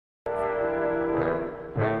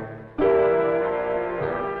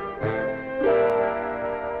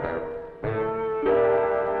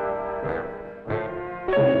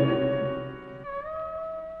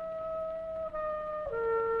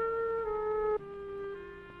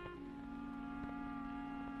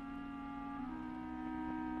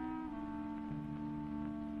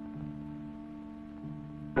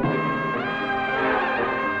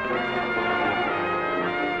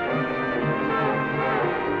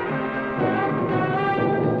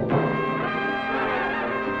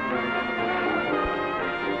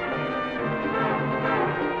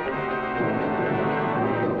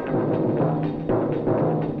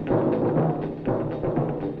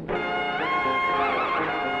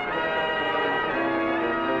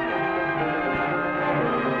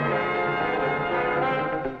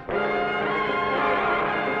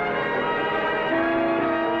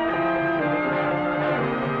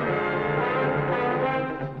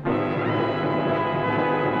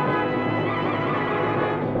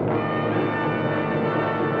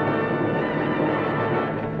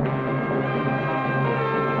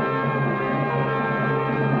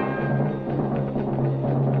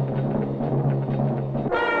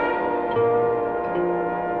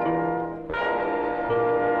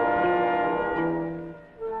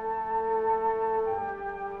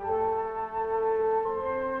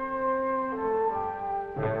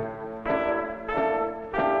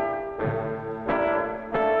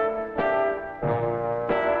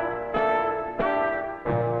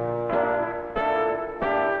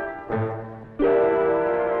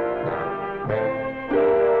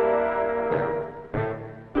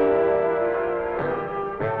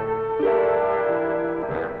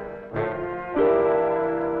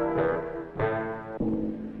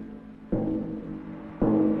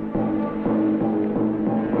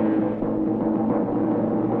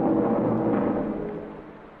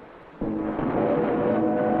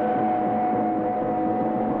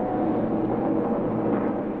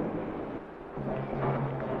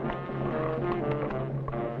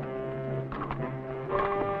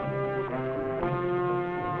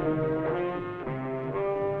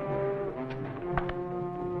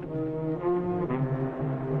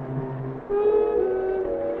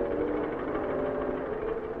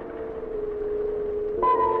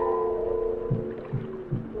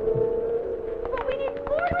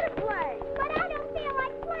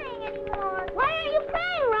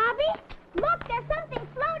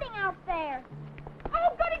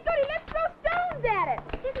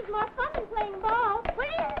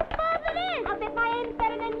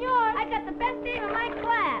best name in my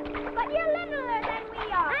class. But you're littler than we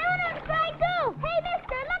are. I want to try too. Hey,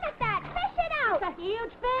 mister, look at that. Fish it out. It's a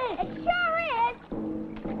huge fish. It sure is.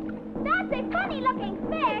 That's a funny-looking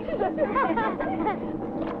fish.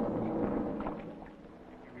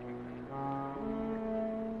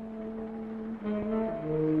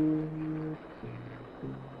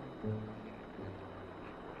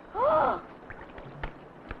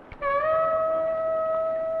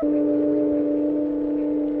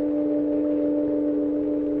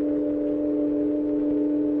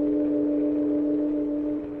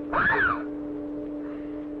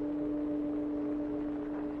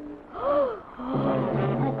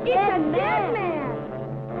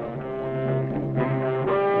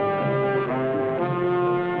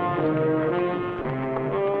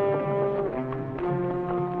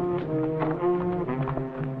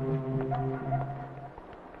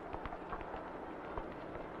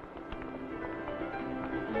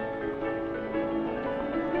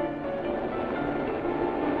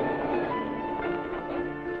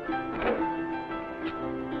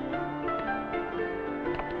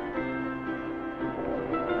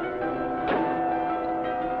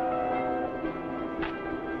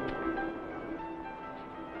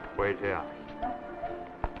 Wait here.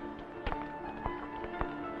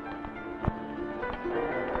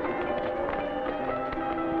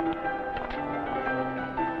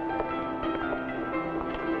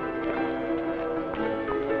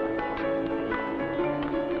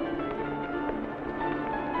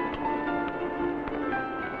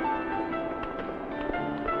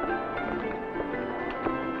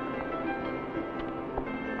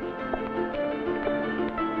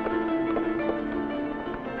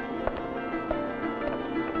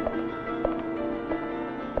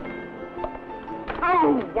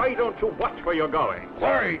 Why don't you watch where you're going?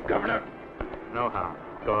 Sorry, Governor. No harm.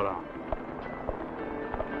 Go along.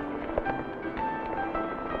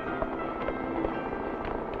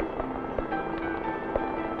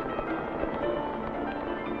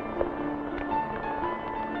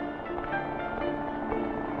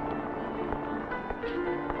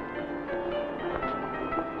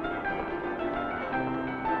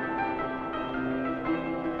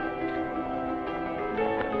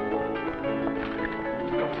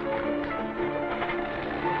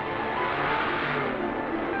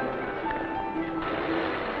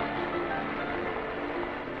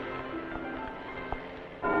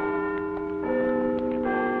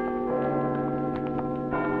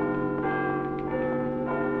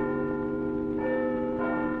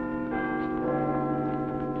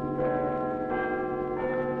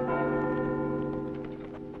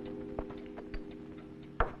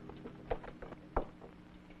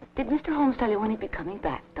 Did Mr. Holmes tell you when he'd be coming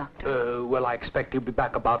back, Doctor? Well, I expect he'll be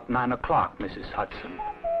back about 9 o'clock, Mrs. Hudson.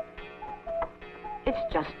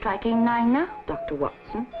 It's just striking 9 now, Dr.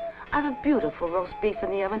 Watson. I've a beautiful roast beef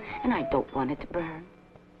in the oven, and I don't want it to burn.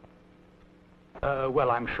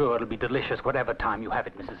 Well, I'm sure it'll be delicious whatever time you have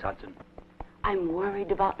it, Mrs. Hudson. I'm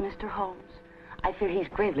worried about Mr. Holmes. I fear he's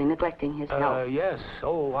gravely neglecting his health. Yes.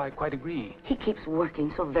 Oh, I quite agree. He keeps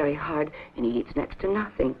working so very hard, and he eats next to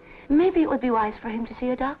nothing. Maybe it would be wise for him to see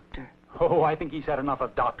a doctor. Oh, I think he's had enough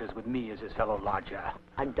of doctors with me as his fellow lodger.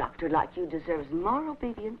 A doctor like you deserves more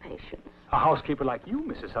obedient patience. A housekeeper like you,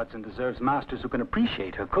 Mrs. Hudson, deserves masters who can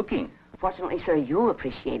appreciate her cooking. Fortunately, sir, you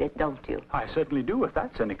appreciate it, don't you? I certainly do, if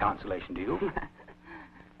that's any consolation to you.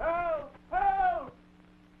 Help! Help!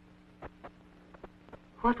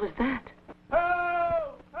 What was that?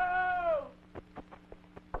 Help! Help!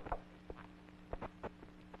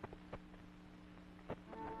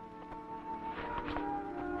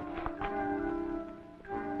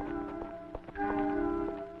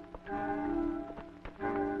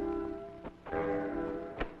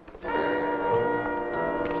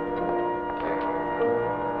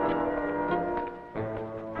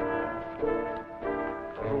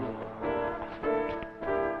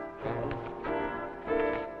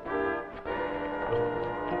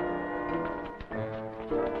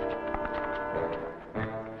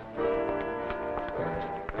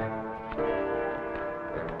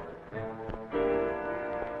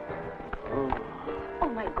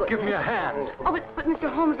 Give me a hand. Oh, but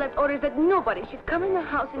Mr. Holmes left orders that nobody should come in the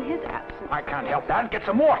house in his absence. I can't help that. Get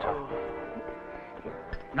some water.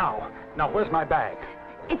 Now, where's my bag?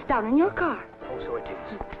 It's down in your car. Oh, so it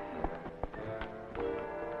is.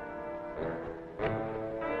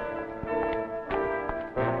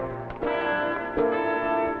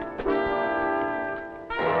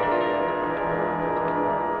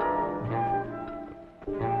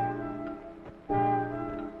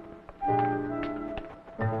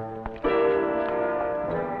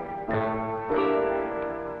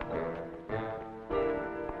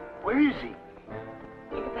 Where is he?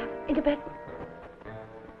 In the bedroom.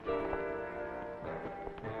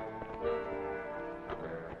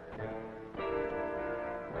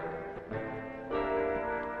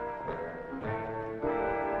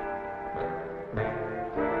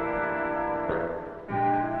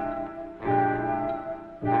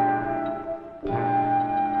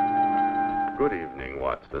 Good evening,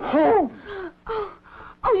 Watson. Holmes!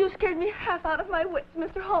 Oh, you scared me half out of my wits,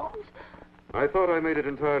 Mr. Holmes. I thought I made it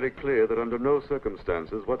entirely clear that under no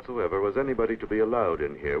circumstances whatsoever was anybody to be allowed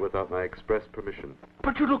in here without my express permission.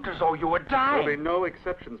 But you looked as though you were There'll be dying. no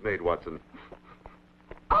exceptions made, Watson.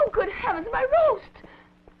 Oh, good heavens, my roast!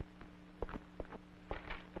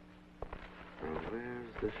 Now, where's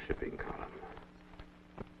the shipping column?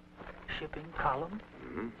 Shipping column?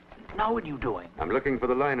 Hmm? Now what are you doing? I'm looking for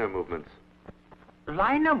the liner movements.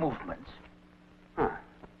 Liner movements? Huh.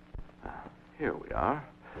 Here we are.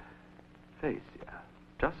 Phasia.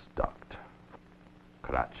 Just docked.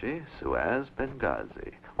 Karachi, Suez,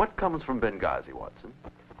 Benghazi. What comes from Benghazi, Watson?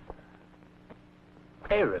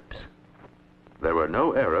 Arabs. There were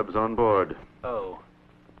no Arabs on board. Oh.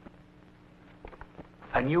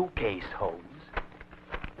 A new case, Holmes.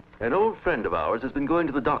 An old friend of ours has been going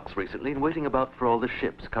to the docks recently and waiting about for all the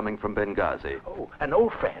ships coming from Benghazi. Oh, an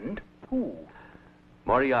old friend? Who?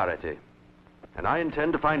 Moriarity. And I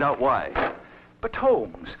intend to find out why. But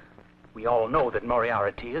Holmes, we all know that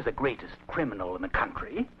Moriarity is the greatest criminal in the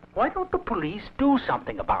country. Why don't the police do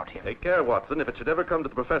something about him? Take care, Watson. If it should ever come to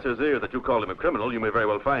the professor's ear that you call him a criminal, you may very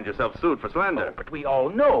well find yourself sued for slander. Oh, but we all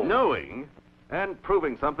know. Knowing and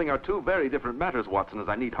proving something are two very different matters, Watson, as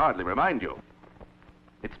I need hardly remind you.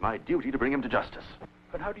 It's my duty to bring him to justice.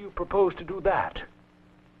 But how do you propose to do that?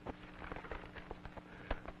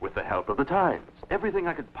 With the help of the Times. Everything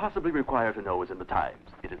I could possibly require to know is in the Times.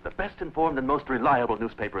 It is the best informed and most reliable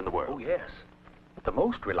newspaper in the world. Oh, yes. The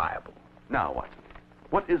most reliable. Now, Watson,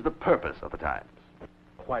 what is the purpose of the Times?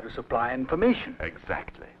 Why, to supply information.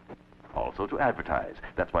 Exactly. Also to advertise.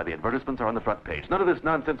 That's why the advertisements are on the front page. None of this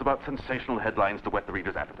nonsense about sensational headlines to whet the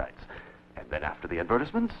reader's appetites. And then after the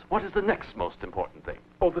advertisements, what is the next most important thing?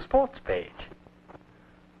 Oh, the sports page.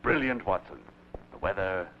 Brilliant, Watson. The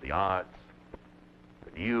weather, the arts,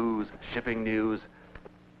 the news, shipping news,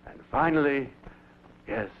 and finally,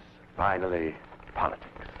 yes, finally, politics.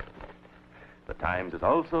 The Times is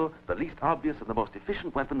also the least obvious and the most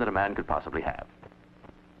efficient weapon that a man could possibly have.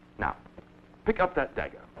 Now, pick up that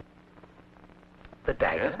dagger. The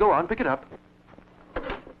dagger? Yes, go on, pick it up.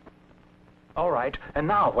 All right, and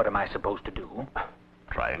now what am I supposed to do?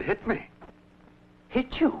 Try and hit me. Hit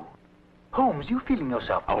you? Holmes, you feeling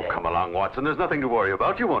yourself Oh, today? come along, Watson. There's nothing to worry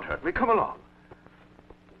about. You won't hurt me. Come along.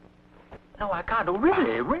 No, I can't. Oh,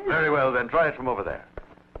 really? Very well, then. Try it from over there.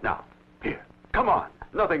 Now, here. Come on.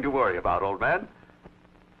 Nothing to worry about, old man.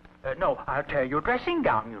 No, I'll tear your dressing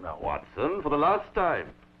gown, you know. Watson, for the last time.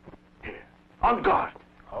 Here. On guard.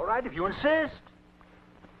 All right, if you insist.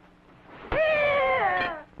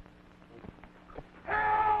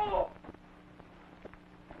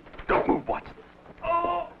 Don't move, Watson.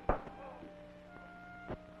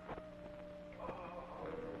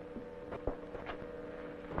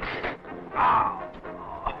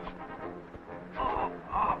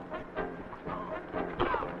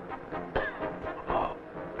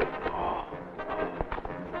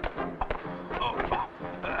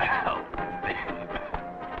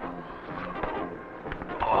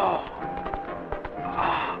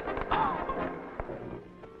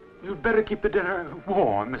 You'd better keep the dinner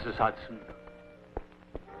warm, Mrs. Hudson.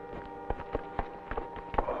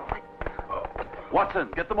 Watson,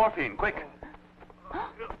 get the morphine, quick.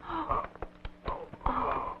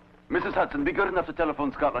 Mrs. Hudson, be good enough to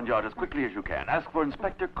telephone Scotland Yard as quickly as you can. Ask for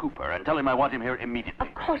Inspector Cooper and tell him I want him here immediately.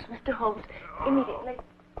 Of course, Mr. Holmes. Immediately.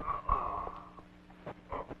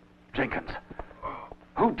 Jenkins,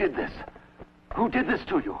 who did this? Who did this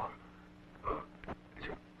to you?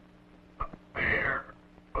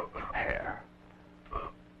 Hair.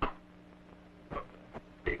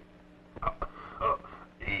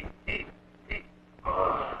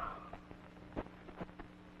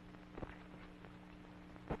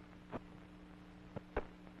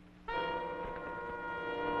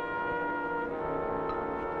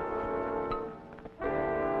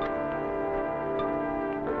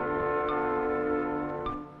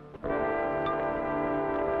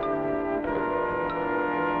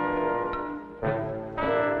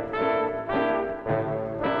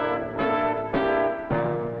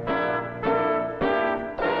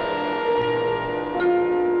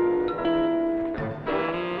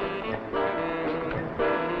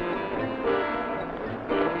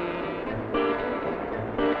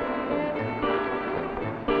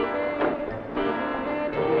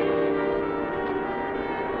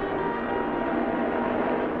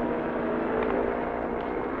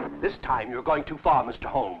 This time you're going too far, Mr.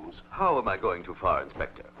 Holmes. How am I going too far,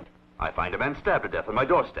 Inspector? I find a man stabbed to death on my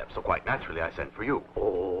doorstep, so quite naturally I sent for you.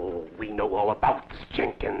 Oh, we know all about this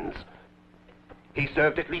Jenkins. He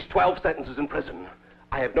served at least 12 sentences in prison.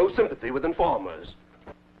 I have no sympathy with informers.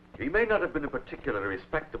 He may not have been a particularly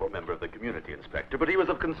respectable member of the community, Inspector, but he was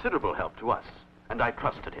of considerable help to us, and I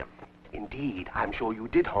trusted him. Indeed, I'm sure you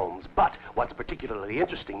did, Holmes. But what's particularly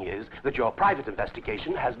interesting is that your private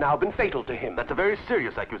investigation has now been fatal to him. That's a very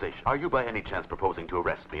serious accusation. Are you by any chance proposing to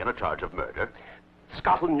arrest me on a charge of murder?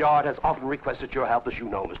 Scotland Yard has often requested your help, as you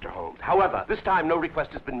know, Mr. Holmes. However, this time no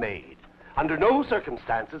request has been made. Under no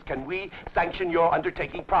circumstances can we sanction your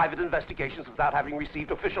undertaking private investigations without having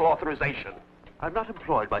received official authorization. I'm not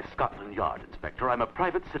employed by Scotland Yard, Inspector. I'm a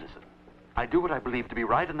private citizen. I do what I believe to be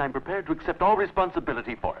right, and I'm prepared to accept all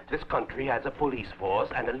responsibility for it. This country has a police force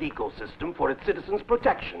and a legal system for its citizens'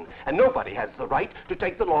 protection, and nobody has the right to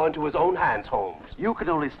take the law into his own hands, Holmes. You can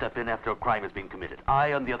only step in after a crime has been committed.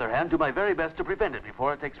 I, on the other hand, do my very best to prevent it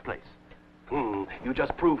before it takes place. You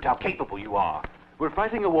just proved how capable you are. We're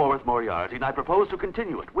fighting a war with Moriarity, and I propose to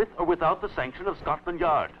continue it, with or without the sanction of Scotland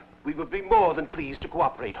Yard. We would be more than pleased to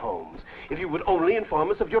cooperate, Holmes, if you would only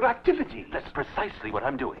inform us of your activities. That's precisely what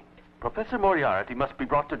I'm doing. Professor Moriarity must be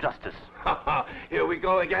brought to justice. Here we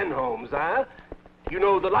go again, Holmes, huh? You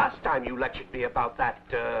know, the last time you lectured me about that,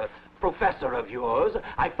 professor of yours,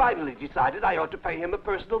 I finally decided I ought to pay him a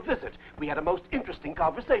personal visit. We had a most interesting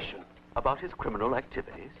conversation. About his criminal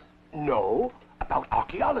activities? No, about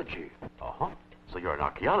archaeology. Uh-huh. So you're an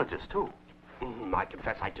archaeologist, too? I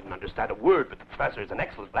confess I didn't understand a word, but the professor is an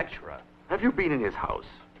excellent lecturer. Have you been in his house?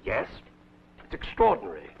 Yes. It's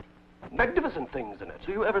extraordinary. Magnificent things in it.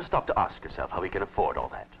 Do you ever stop to ask yourself how he can afford all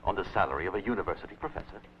that on the salary of a university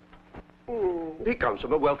professor? He comes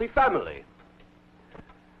from a wealthy family.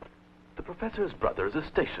 The professor's brother is a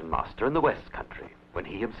station master in the West Country. When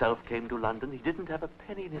he himself came to London, he didn't have a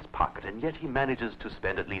penny in his pocket, and yet he manages to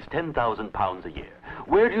spend at least £10,000 a year.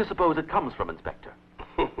 Where do you suppose it comes from, Inspector?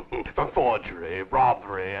 From forgery,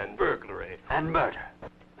 robbery, and burglary. And murder.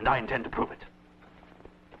 And I intend to prove it.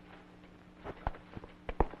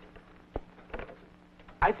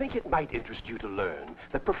 I think it might interest you to learn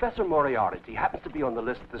that Professor Moriarity happens to be on the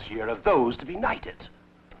list this year of those to be knighted.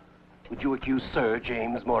 Would you accuse Sir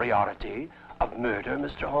James Moriarty of murder,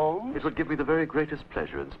 Mr. Holmes? It would give me the very greatest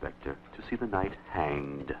pleasure, Inspector, to see the knight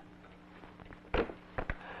hanged.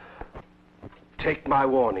 Take my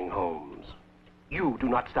warning, Holmes. You do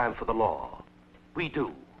not stand for the law. We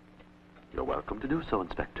do. You're welcome to do so,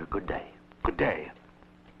 Inspector. Good day. Good day.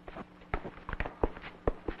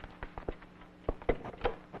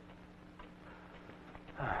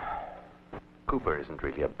 Cooper isn't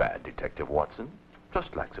really a bad detective, Watson.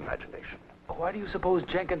 Just lacks imagination. Why do you suppose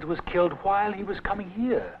Jenkins was killed while he was coming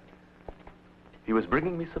here? He was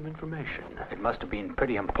bringing me some information. It must have been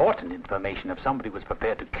pretty important information if somebody was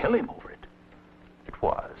prepared to kill him over it. It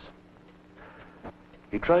was.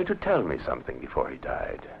 He tried to tell me something before he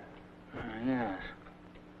died. Yes.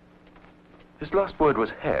 His last word was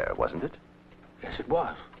hair, wasn't it? Yes, it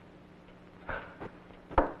was.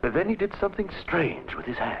 But then he did something strange with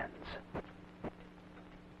his hands.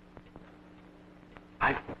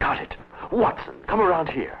 I've got it. Watson, come around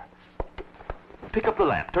here. Pick up the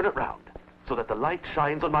lamp, turn it round, so that the light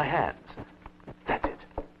shines on my hands. That's it.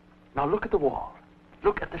 Now look at the wall.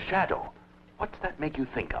 Look at the shadow. What's that make you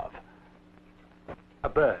think of? A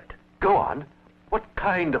bird. Go on. What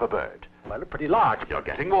kind of a bird? Well, a pretty large. You're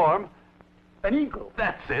getting warm. An eagle.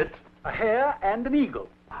 That's it. A hare and an eagle.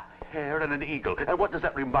 A hare and an eagle. And what does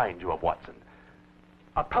that remind you of, Watson?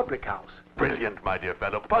 A public house. Brilliant, my dear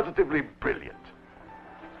fellow. Positively brilliant.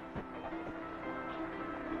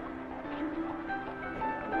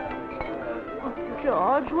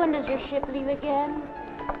 George, when does your ship leave again?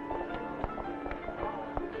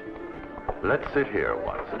 Let's sit here,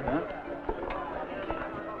 Watson.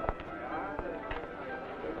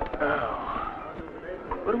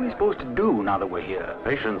 What are we supposed to do now that we're here?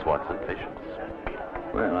 Patience, Watson, patience.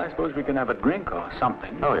 Well, I suppose we can have a drink or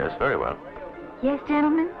something. Oh, yes, very well. Yes,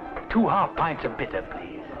 gentlemen? 2 half pints of bitter,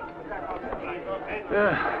 please.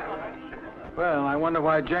 Well, I wonder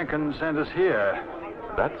why Jenkins sent us here.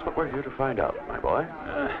 That's what we're here to find out, my boy.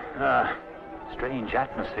 Strange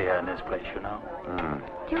atmosphere in this place, you know.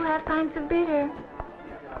 2 half pints of bitter.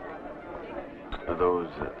 Those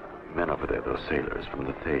men over there, those sailors from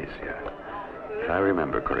the Thasia. If I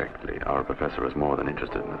remember correctly, our professor is more than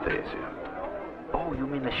interested in the Thasia. Oh, you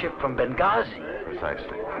mean the ship from Benghazi?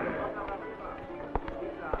 Precisely.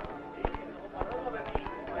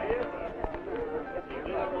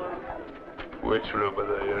 Which room are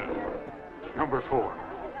they in? Number 4.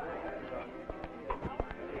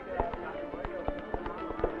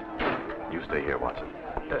 stay here, Watson.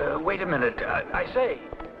 Wait a minute. I say.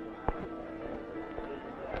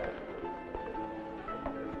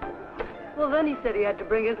 Well, then he said he had to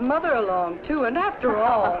bring his mother along, too, and after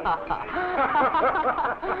all...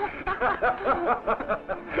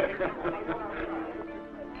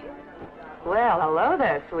 Well, hello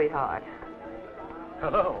there, sweetheart.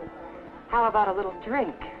 Hello. How about a little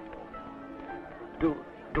drink?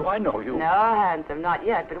 Do I know you? No, handsome, not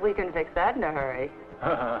yet, but we can fix that in a hurry.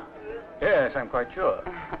 Yes, I'm quite sure.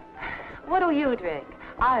 What'll you drink?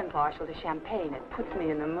 I'm partial to champagne. It puts me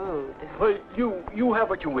in the mood. Well, you have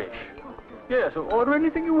what you wish. Yes, order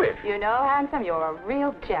anything you wish. You know, handsome, you're a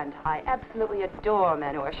real gent. I absolutely adore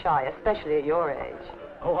men who are shy, especially at your age.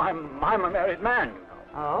 Oh, I'm a married man, you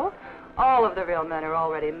know. Oh? All of the real men are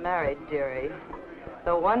already married, dearie.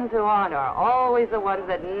 The ones who aren't are always the ones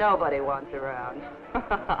that nobody wants around.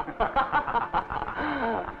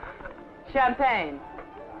 Champagne.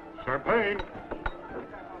 Champagne.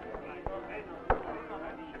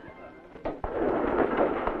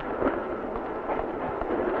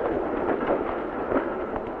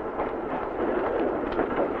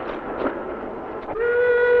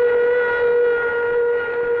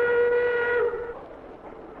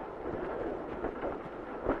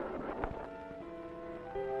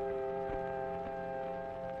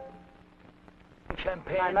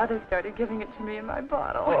 Champagne. My mother started giving it to me in my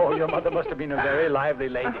bottle. Oh, your mother must have been a very lively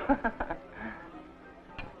lady.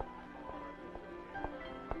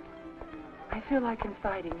 I feel like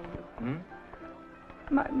confiding in you. Hmm?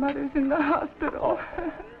 My mother's in the hospital.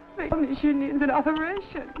 They told me she needs an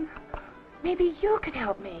operation. Maybe you could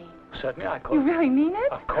help me. Certainly I could. You really mean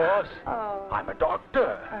it? Of course. Oh. I'm a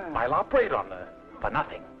doctor. Oh. I'll operate on her for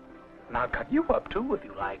nothing. And I'll cut you up, too, if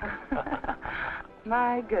you like.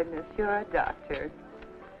 My goodness, you're a doctor.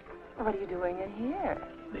 What are you doing in here?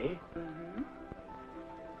 Me? Mm-hmm.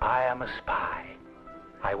 I am a spy.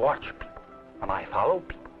 I watch people, and I follow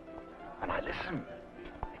people, and I listen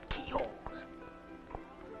at keyholes.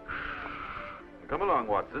 Come along,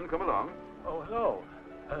 Watson, come along. Oh, hello.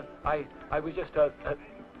 I was just,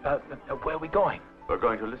 where are we going? We're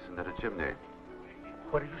going to listen at a chimney.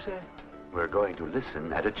 What did you say? We're going to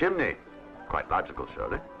listen at a chimney. Quite logical,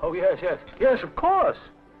 surely. Oh, yes. Yes, of course.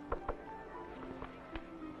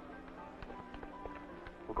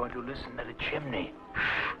 We're going to listen at a chimney.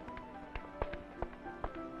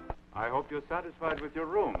 I hope you're satisfied with your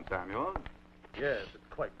room, Samuel. Yes, it's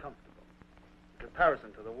quite comfortable. In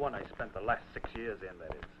comparison to the one I spent the last 6 years in,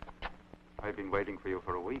 that is. I've been waiting for you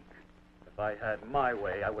for a week. If I had my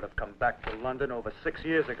way, I would have come back to London over 6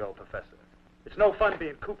 years ago, Professor. It's no fun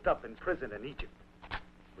being cooped up in prison in Egypt. It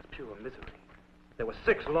was pure misery. There were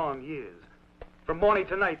 6 long years. From morning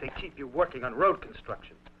to night, they keep you working on road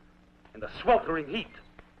construction in the sweltering heat.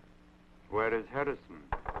 Where is Harrison?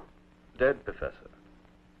 Dead, Professor.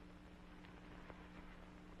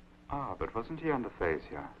 Ah, but wasn't he on the face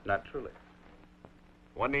here? Naturally.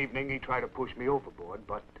 One evening he tried to push me overboard,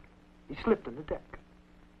 but he slipped on the deck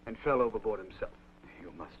and fell overboard himself.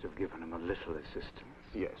 You must have given him a little assistance.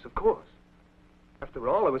 Yes, of course. After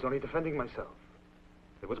all, I was only defending myself.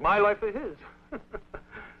 It was my life or his.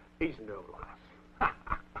 He's no loss.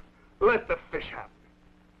 Let the fish happen.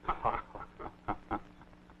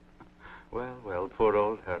 Well, poor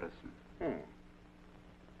old Harrison.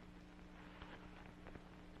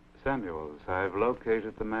 Samuels, I've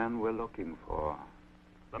located the man we're looking for.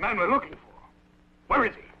 The man we're looking for? Where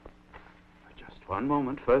is he? Just one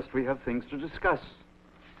moment. First, we have things to discuss.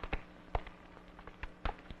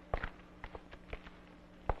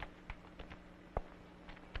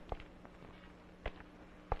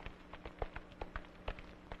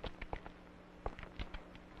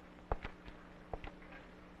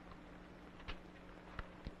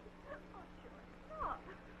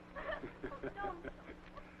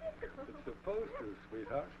 It's supposed to,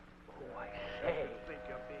 sweetheart. Oh, I say. Think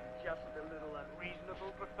you're being just a little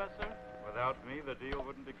unreasonable, Professor? Without me, the deal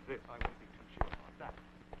wouldn't exist. I wouldn't be too sure about that.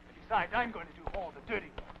 And besides, I'm going to do all the dirty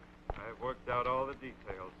work. I've worked out all the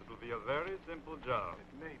details. It'll be a very simple job. It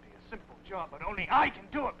may be a simple job, but only I can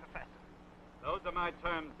do it, Professor. Those are my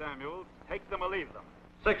terms, Samuels. Take them or leave them.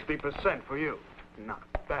 60% for you. Not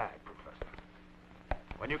bad, Professor.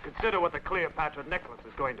 When you consider what the Cleopatra necklace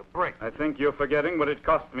is going to bring. I think you're forgetting what it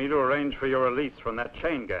cost me to arrange for your release from that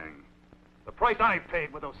chain gang. The price I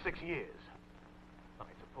paid were those 6 years. I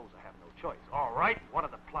suppose I have no choice. All right, what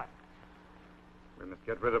are the plans? We must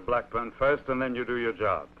get rid of Blackburn first, and then you do your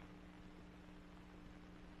job.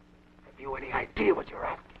 Have you any idea what you're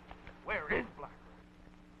after? Where is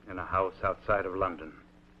Blackburn? In a house outside of London.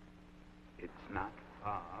 It's not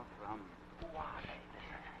far from...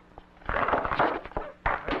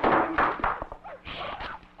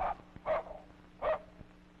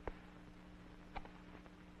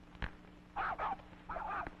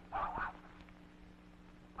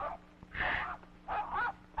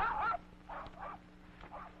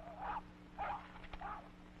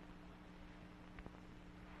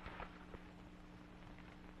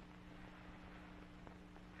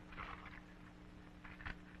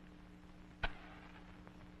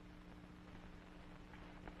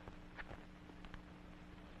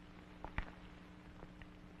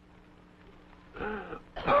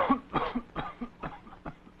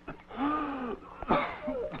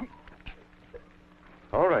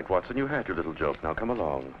 Watson, you had your little joke. Now come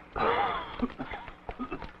along.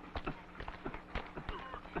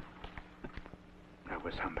 There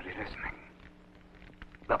was somebody listening.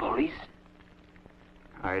 The police?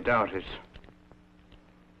 I doubt it.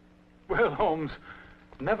 Well, Holmes,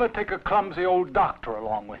 never take a clumsy old doctor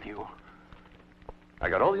along with you. I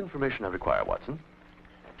got all the information I require, Watson.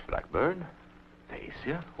 Blackburn,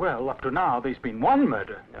 Thacia. Well, up to now, there's been one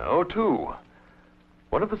murder. No, two.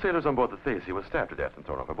 One of the sailors on board the Thacia was stabbed to death and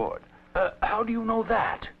thrown overboard. How do you know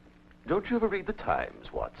that? Don't you ever read the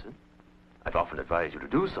Times, Watson? I've often advised you to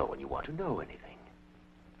do so when you want to know anything.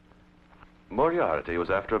 Moriarity was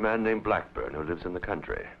after a man named Blackburn who lives in the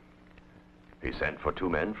country. He sent for two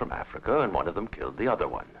men from Africa, and one of them killed the other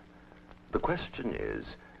one. The question is,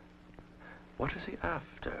 what is he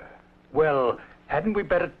after? Well, hadn't we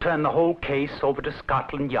better turn the whole case over to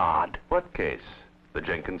Scotland Yard? What case? The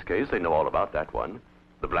Jenkins case, they know all about that one.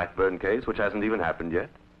 The Blackburn case, which hasn't even happened yet.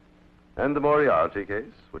 And the Moriarty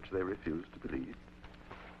case, which they refuse to believe.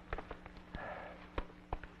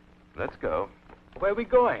 Let's go. Where are we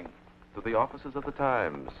going? To the offices of the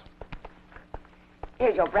Times.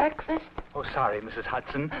 Here's your breakfast. Oh, sorry, Mrs.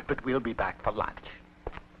 Hudson, but we'll be back for lunch.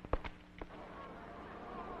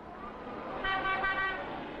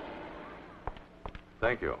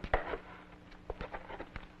 Thank you.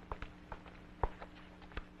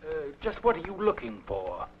 Just what are you looking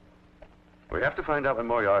for? We have to find out when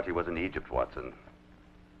Moriarty was in Egypt, Watson.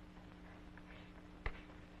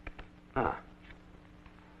 Ah.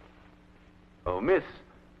 Oh, miss,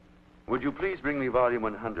 would you please bring me volume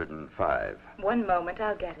 105? One moment,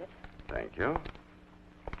 I'll get it. Thank you.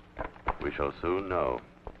 We shall soon know.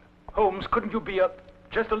 Holmes, couldn't you be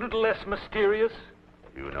just a little less mysterious?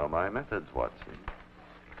 You know my methods, Watson.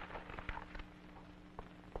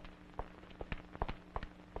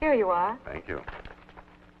 Here you are. Thank you.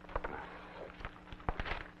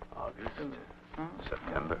 August,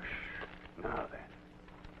 September. Now then.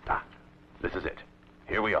 Ah, this is it.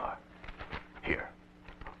 Here we are. Here.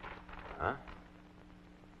 Huh?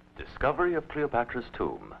 Discovery of Cleopatra's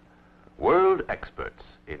tomb. World experts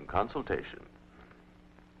in consultation.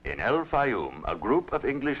 In El Fayoum, a group of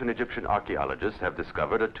English and Egyptian archaeologists have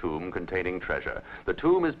discovered a tomb containing treasure. The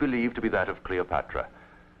tomb is believed to be that of Cleopatra.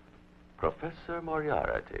 Professor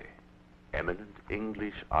Moriarty, eminent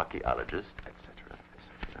English archaeologist, etc.,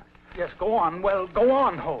 etc. Yes, go on. Well, go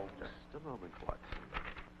on, Holmes. Just a moment, Watson.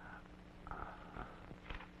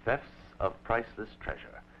 Thefts of priceless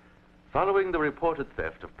treasure. Following the reported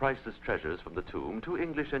theft of priceless treasures from the tomb, two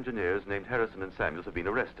English engineers named Harrison and Samuels have been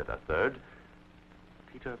arrested. A third,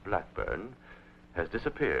 Peter Blackburn, has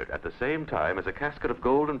disappeared at the same time as a casket of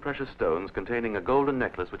gold and precious stones containing a golden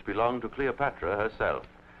necklace which belonged to Cleopatra herself.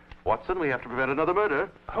 Watson, we have to prevent another murder.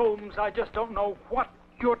 Holmes, I just don't know what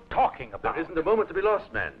you're talking about. There isn't a moment to be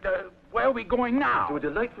lost, man. Where are we going now? To a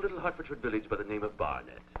delightful little Hertfordshire village by the name of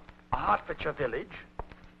Barnet. A Hertfordshire village?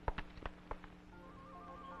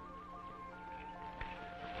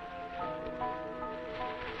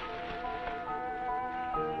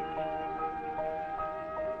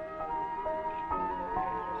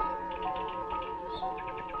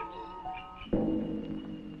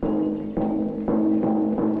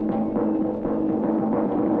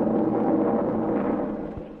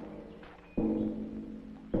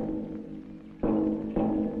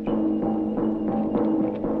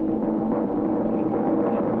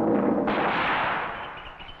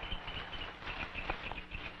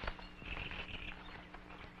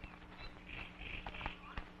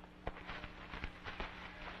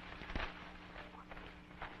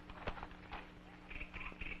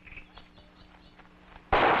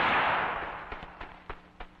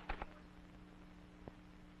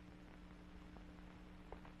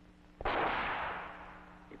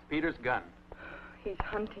 Peter's gun. He's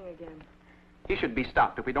hunting again. He should be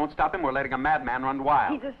stopped. If we don't stop him, we're letting a madman run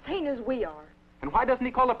wild. He's as sane as we are. And why doesn't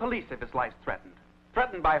he call the police if his life's threatened?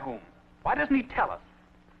 Threatened by whom? Why doesn't he tell us?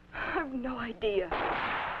 I've no idea.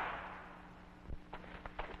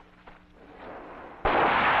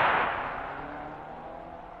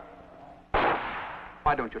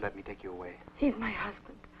 Why don't you let me take you away? He's my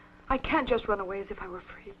husband. I can't just run away as if I were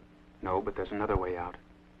free. No, but there's another way out.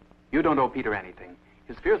 You don't owe Peter anything.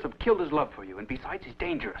 His fears have killed his love for you, and besides, he's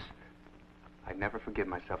dangerous. I'd never forgive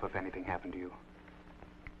myself if anything happened to you.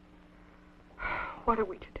 What are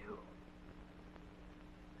we to do?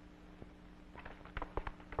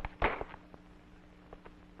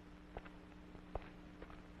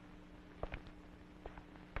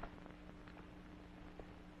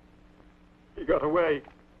 He got away.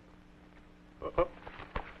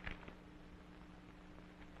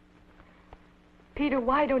 Peter,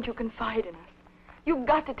 why don't you confide in us? You've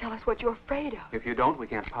got to tell us what you're afraid of. If you don't, we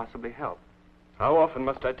can't possibly help. How often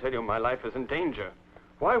must I tell you my life is in danger?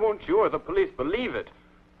 Why won't you or the police believe it?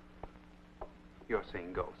 You're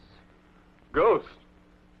seeing ghosts. Ghosts?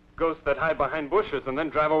 Ghosts that hide behind bushes and then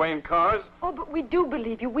drive away in cars? Oh, but we do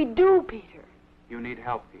believe you. We do, Peter. You need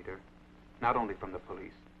help, Peter. Not only from the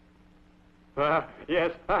police.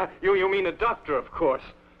 Yes. You mean a doctor, of course.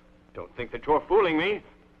 Don't think that you're fooling me.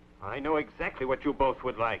 I know exactly what you both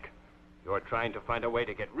would like. You're trying to find a way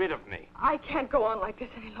to get rid of me. I can't go on like this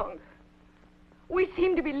any longer. We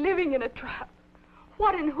seem to be living in a trap.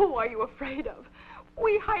 What and who are you afraid of?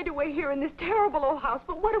 We hide away here in this terrible old house,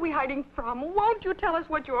 but what are we hiding from? Won't you tell us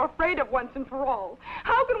what you're afraid of once and for all?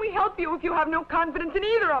 How can we help you if you have no confidence in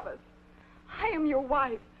either of us? I am your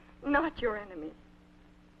wife, not your enemy.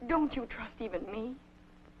 Don't you trust even me?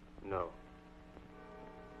 No.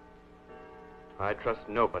 I trust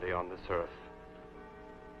nobody on this earth.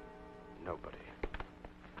 Nobody.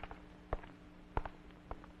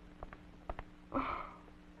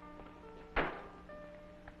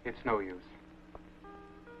 It's no use.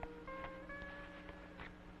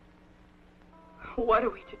 What are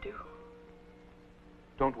we to do?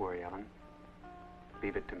 Don't worry, Ellen.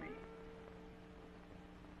 Leave it to me.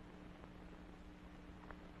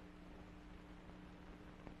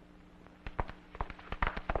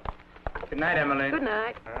 Good night, Emily. Good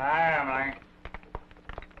night. Good night, Emily.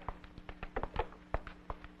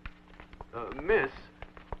 Miss,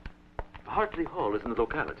 Hartley Hall is in the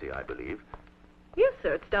locality, I believe. Yes,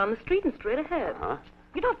 sir. It's down the street and straight ahead. Huh?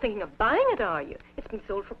 You're not thinking of buying it, are you? It's been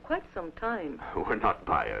sold for quite some time. We're not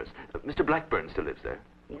buyers. Mr. Blackburn still lives there.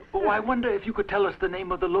 Yes, sir. Oh, I wonder if you could tell us the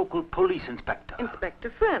name of the local police inspector.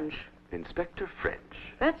 Inspector French. Inspector French.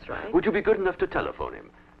 That's right. Would you be good enough to telephone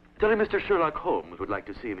him? Tell him Mr. Sherlock Holmes would like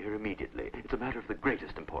to see him here immediately. It's a matter of the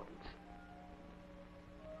greatest importance.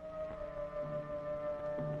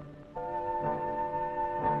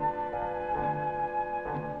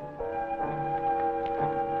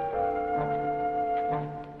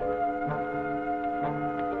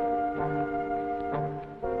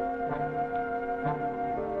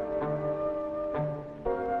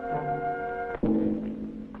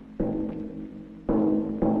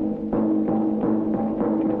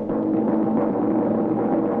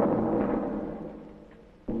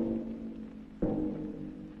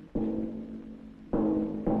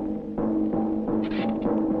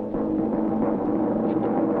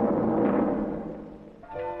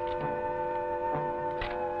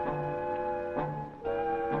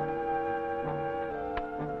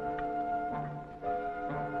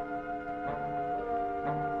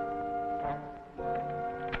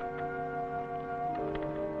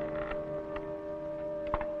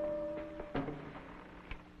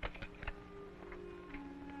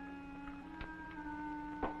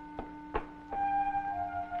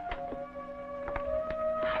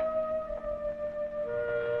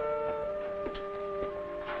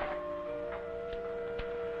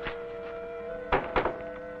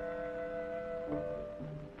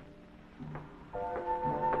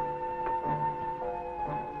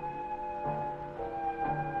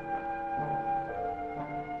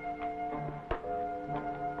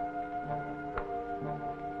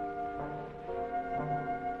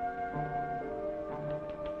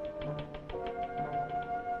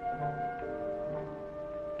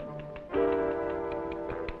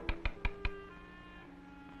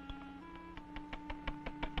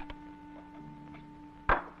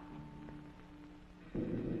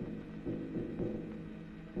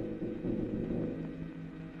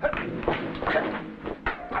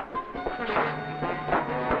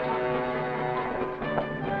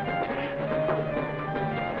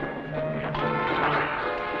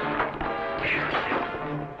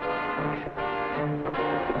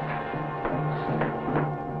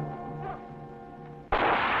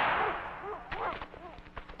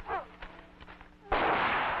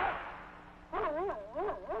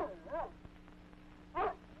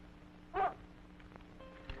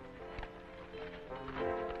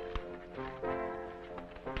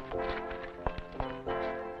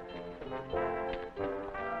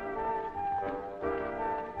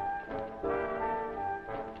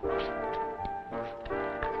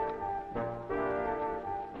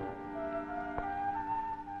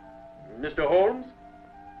 Mr. Holmes?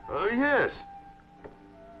 Yes.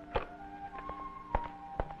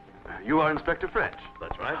 You are Inspector French.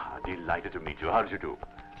 That's right. Delighted to meet you. How do you do?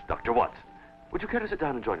 Dr. Watson, would you care to sit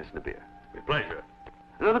down and join us in a beer? With pleasure.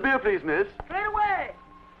 Another beer, please, miss. Straight away.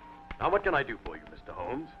 Now, what can I do for you, Mr.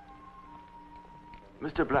 Holmes?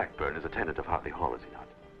 Mr. Blackburn is a tenant of Hartley Hall, is he not?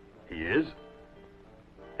 He is?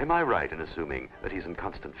 Am I right in assuming that he's in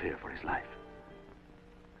constant fear for his life?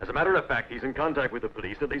 As a matter of fact, he's in contact with the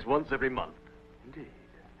police at least once every month. Indeed.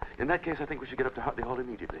 In that case, I think we should get up to Hartley Hall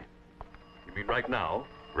immediately. You mean right now?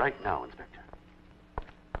 Right now, Inspector.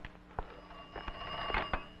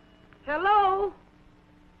 Hello?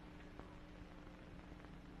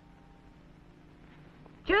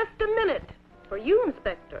 Just a minute. For you,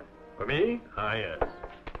 Inspector. For me? Ah, yes.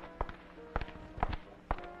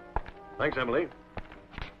 Thanks, Emily.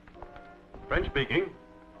 French speaking?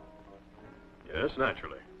 Yes,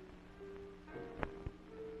 naturally.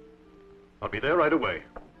 I'll be there right away.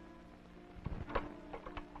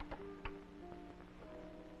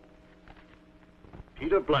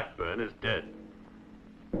 Peter Blackburn is dead.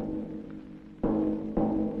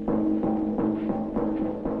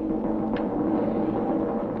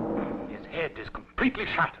 His head is completely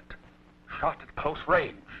shattered. Shot at close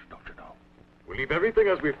range, don't you know? We'll leave everything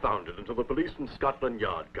as we found it until the police from Scotland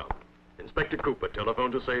Yard come. Inspector Cooper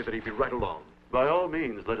telephoned to say that he'd be right along. By all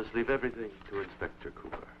means, let us leave everything to Inspector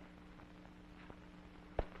Cooper.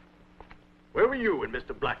 Where were you when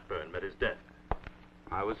Mr. Blackburn met his death?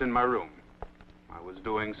 I was in my room. I was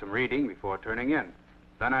doing some reading before turning in.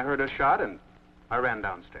 Then I heard a shot and I ran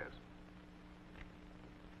downstairs.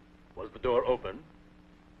 Was the door open?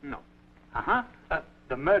 No. Uh-huh.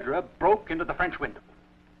 The murderer broke into the French window.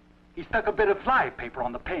 He stuck a bit of fly paper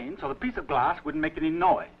on the pane so the piece of glass wouldn't make any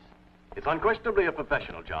noise. It's unquestionably a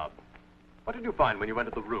professional job. What did you find when you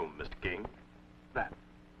entered the room, Mr. King? That.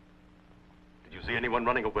 Did you see anyone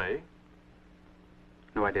running away?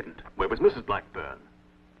 No, I didn't. Where was Mrs. Blackburn?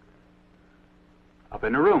 Up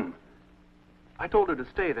in her room. I told her to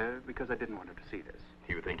stay there because I didn't want her to see this.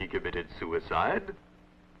 You think he committed suicide?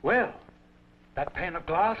 Well, that pane of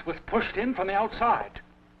glass was pushed in from the outside.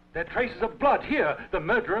 There are traces of blood here. The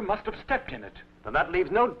murderer must have stepped in it. Then that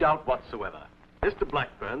leaves no doubt whatsoever. Mr.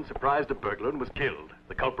 Blackburn surprised a burglar and was killed.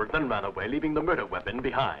 The culprit then ran away, leaving the murder weapon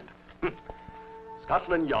behind.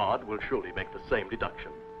 Scotland Yard will surely make the same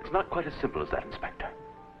deduction. It's not quite as simple as that, Inspector.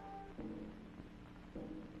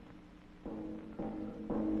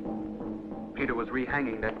 Peter was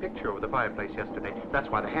rehanging that picture over the fireplace yesterday. That's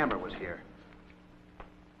why the hammer was here.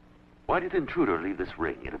 Why did the intruder leave this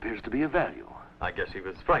ring? It appears to be of value. I guess he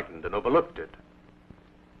was frightened and overlooked it.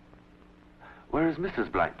 Where is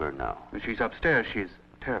Mrs. Blackburn now? She's upstairs. She's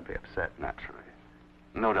terribly upset. Naturally.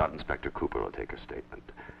 No doubt Inspector Cooper will take her statement.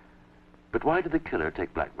 But why did the killer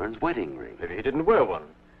take Blackburn's wedding ring? Maybe he didn't wear one.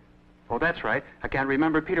 Oh, that's right. I can't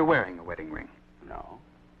remember Peter wearing a wedding ring. No.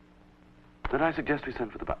 Then I suggest we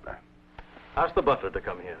send for the butler. Ask the butler to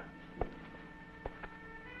come here.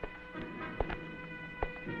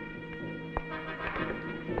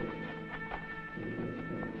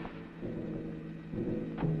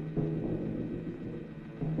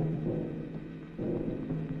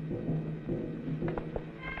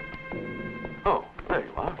 Oh, there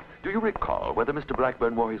you are. Do you recall whether Mr.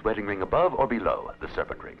 Blackburn wore his wedding ring above or below the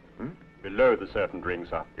serpent ring? Below the serpent ring,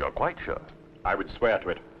 sir. You're quite sure? I would swear to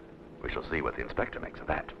it. We shall see what the inspector makes of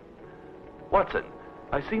that. Watson,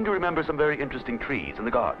 I seem to remember some very interesting trees in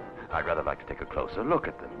the garden. I'd rather like to take a closer look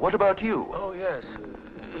at them. What about you? Oh, yes.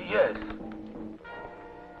 Yes.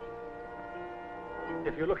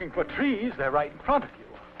 If you're looking for trees, they're right in front of you.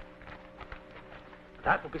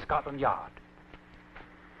 That will be Scotland Yard.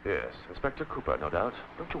 Yes, Inspector Cooper, no doubt.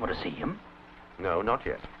 Don't you want to see him? No, not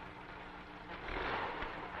yet.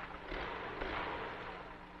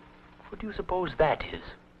 What do you suppose that is?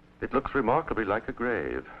 It looks remarkably like a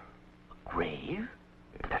grave. A grave?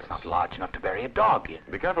 Yes. That's not large enough to bury a dog in.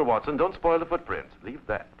 Be careful, Watson. Don't spoil the footprints. Leave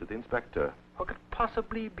that to the inspector. What could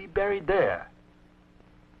possibly be buried there?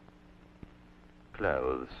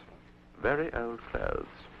 Clothes. Very old clothes.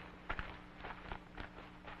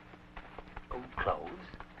 Old clothes?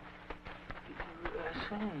 I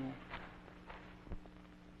see.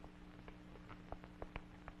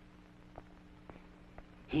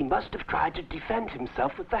 He must have tried to defend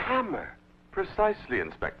himself with the hammer. Precisely,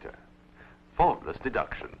 Inspector. Faultless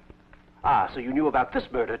deduction. Ah, so you knew about this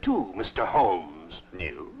murder, too, Mr. Holmes.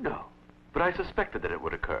 Knew? No. But I suspected that it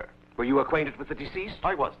would occur. Were you acquainted with the deceased?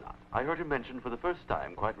 I was not. I heard him mentioned for the first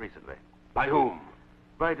time quite recently. By whom?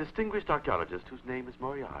 By a distinguished archaeologist whose name is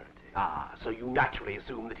Moriarity. Ah, so you naturally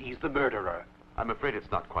assume that he's the murderer. I'm afraid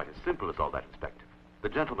it's not quite as simple as all that, Inspector. The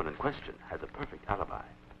gentleman in question has a perfect alibi.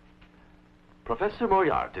 Professor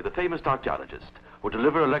Moriarty, the famous archaeologist, will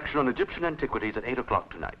deliver a lecture on Egyptian antiquities at 8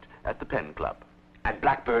 o'clock tonight at the Penn Club. And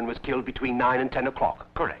Blackburn was killed between 9 and 10 o'clock.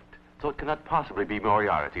 Correct. So it cannot possibly be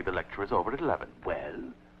Moriarty. The lecture is over at 11.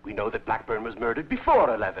 Well, we know that Blackburn was murdered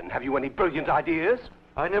before 11. Have you any brilliant ideas?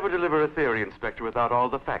 I never deliver a theory, Inspector, without all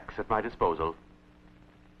the facts at my disposal.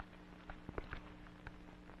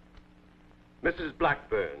 Mrs.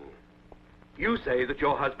 Blackburn, you say that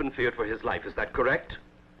your husband feared for his life. Is that correct?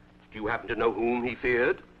 Do you happen to know whom he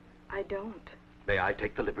feared? I don't. May I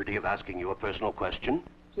take the liberty of asking you a personal question?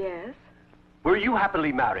 Yes? Were you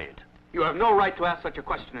happily married? You have no right to ask such a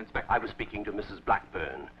question, Inspector. I was speaking to Mrs.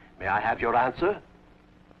 Blackburn. May I have your answer?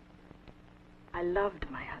 I loved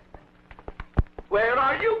my husband. Where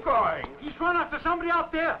are you going? He's run after somebody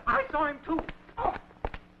out there. I saw him, too. Oh.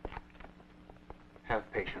 Have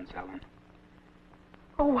patience, Ellen.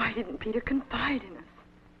 Oh, why didn't Peter confide in us?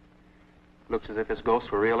 Looks as if his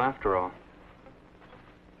ghosts were real after all.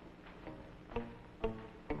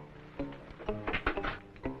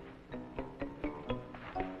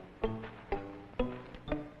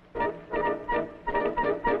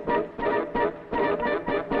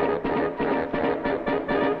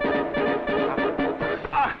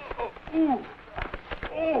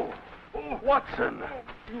 Watson!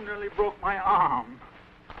 You nearly broke my arm.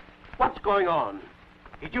 What's going on?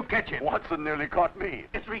 Did you catch him? Watson nearly caught me.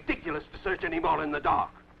 It's ridiculous to search any more in the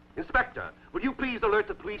dark. Inspector, will you please alert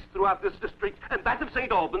the police throughout this district and that of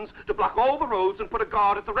St. Albans to block all the roads and put a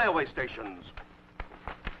guard at the railway stations?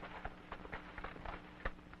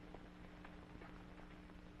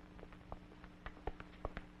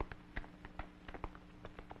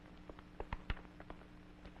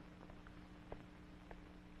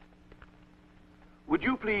 Would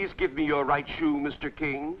you please give me your right shoe, Mr.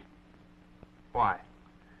 King? Why?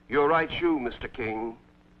 Your right shoe, Mr. King.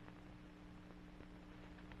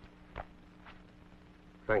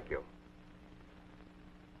 Thank you.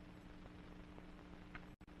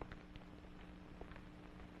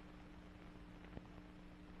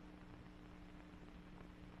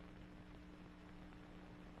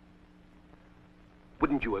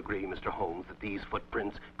 Wouldn't you agree, Mr. Holmes, that these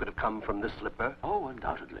footprints could have come from this slipper? Oh,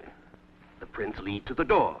 undoubtedly. The prints lead to the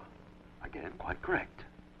door. Again, quite correct.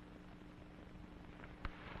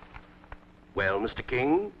 Well, Mr.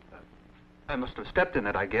 King? I must have stepped in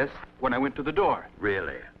it, I guess, when I went to the door.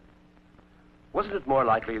 Really? Wasn't it more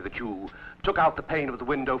likely that you took out the pane of the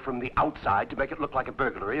window from the outside to make it look like a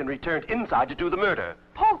burglary and returned inside to do the murder?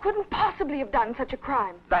 Paul couldn't possibly have done such a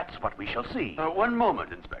crime. That's what we shall see. One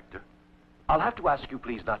moment, Inspector. I'll have to ask you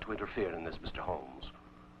please not to interfere in this, Mr. Holmes.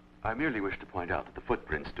 I merely wish to point out that the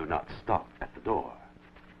footprints do not stop at the door.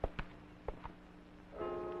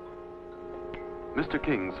 Mr.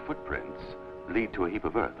 King's footprints lead to a heap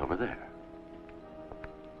of earth over there.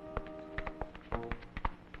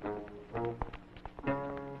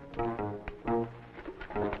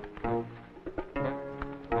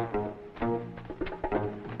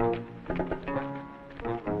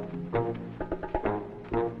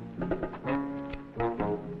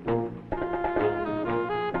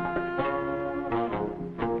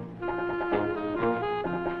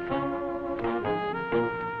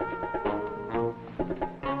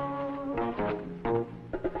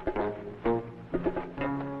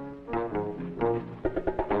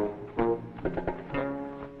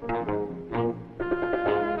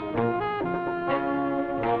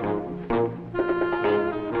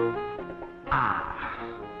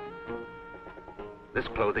 This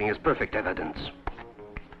clothing is perfect evidence.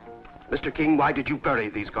 Mr. King, why did you bury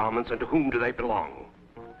these garments and to whom do they belong?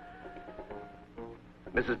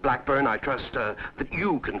 Mrs. Blackburn, I trust that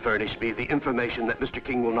you can furnish me the information that Mr.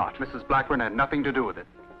 King will not. Mrs. Blackburn had nothing to do with it.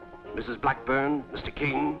 Mrs. Blackburn, Mr.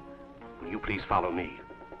 King, will you please follow me?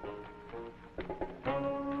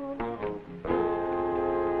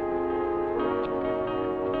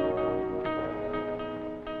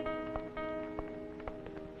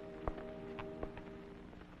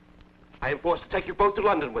 I am forced to take you both to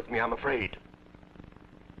London with me, I'm afraid.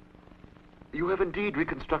 You have indeed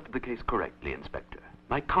reconstructed the case correctly, Inspector.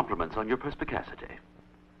 My compliments on your perspicacity.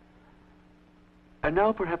 And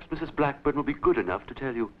now perhaps Mrs. Blackburn will be good enough to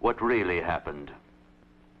tell you what really happened.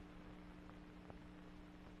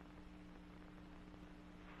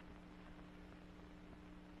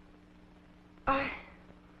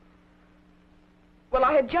 Well,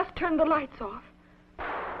 I had just turned the lights off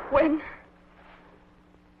when...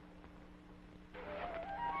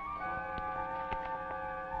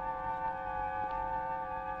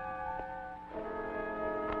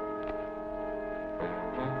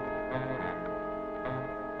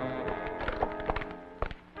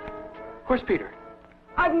 Where's Peter?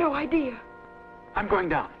 I've no idea. I'm going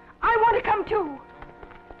down. I want to come too.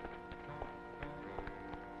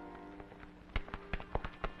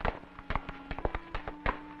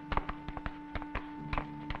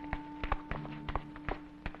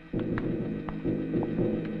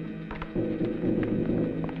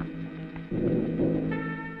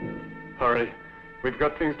 Hurry. We've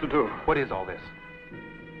got things to do. What is all this?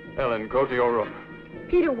 Ellen, go to your room.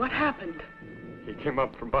 Peter, what happened? He came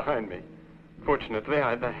up from behind me. Fortunately,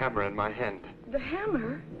 I had the hammer in my hand. The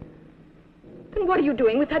hammer? Then what are you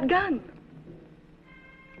doing with that gun?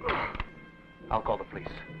 I'll call the police.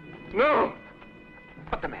 No!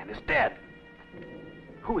 But the man is dead.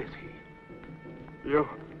 Who is he? You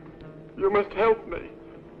must help me.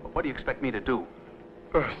 What do you expect me to do?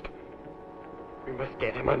 First, we must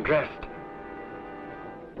get him undressed.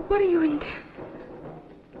 What are you in?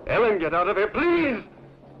 Ellen, get out of here, please!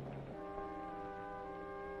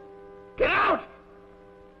 Get out!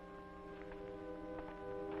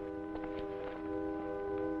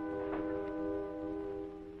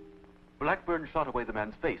 Blackburn shot away the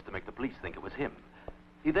man's face to make the police think it was him.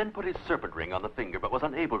 He then put his serpent ring on the finger but was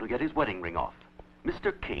unable to get his wedding ring off.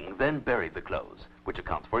 Mr. King then buried the clothes, which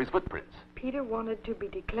accounts for his footprints. Peter wanted to be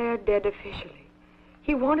declared dead officially.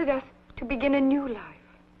 He wanted us to begin a new life.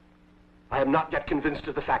 I am not yet convinced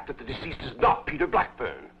of the fact that the deceased is not Peter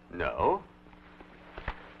Blackburn. No?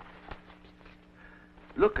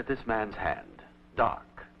 Look at this man's hand.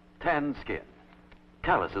 Dark, tan skin.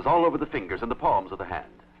 Calluses all over the fingers and the palms of the hand.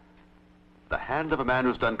 The hand of a man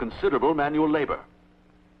who's done considerable manual labor.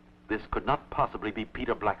 This could not possibly be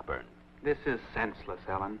Peter Blackburn. This is senseless,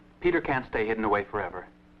 Ellen. Peter can't stay hidden away forever.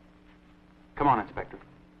 Come on, Inspector.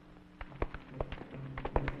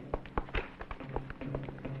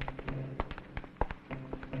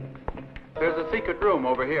 There's a secret room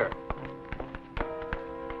over here.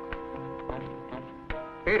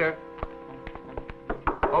 Peter.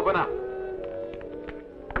 Open up.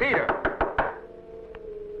 Peter.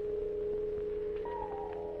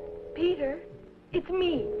 Peter, it's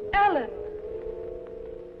me, Ellen.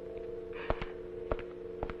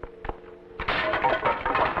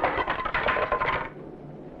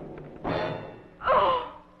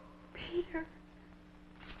 Oh, Peter.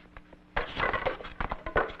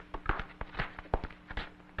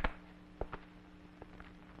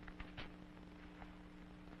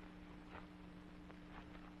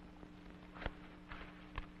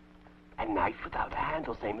 A knife without a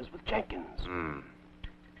handle, same as with Jenkins.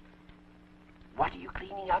 What are you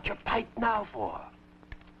cleaning out your pipe now for?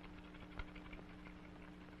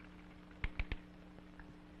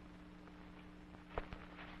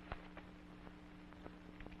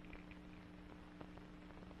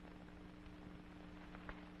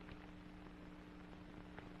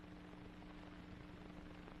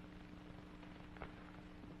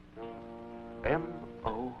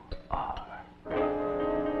 M-O-R.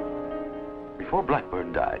 Before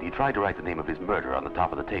Blackburn died, he tried to write the name of his murderer on the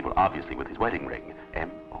top of the table, obviously with his wedding ring.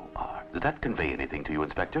 M-O-R. Does that convey anything to you,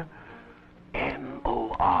 Inspector?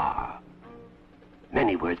 M-O-R.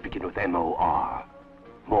 Many words begin with M-O-R.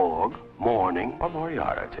 Morgue, morning. Or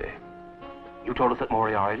Moriarity. You told us that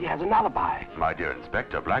Moriarity has an alibi. My dear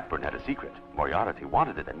Inspector, Blackburn had a secret. Moriarity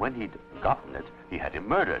wanted it, and when he'd gotten it, he had him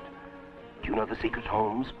murdered. Do you know the secret,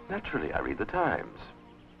 Holmes? Naturally, I read the Times.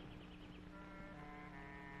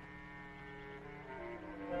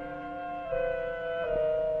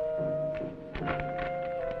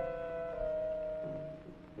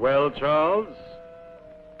 Well, Charles?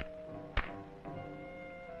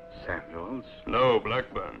 Samuels? No,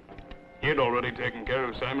 Blackburn. He had already taken care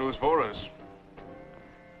of Samuels for us.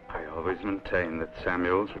 I always maintained that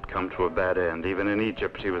Samuels would come to a bad end. Even in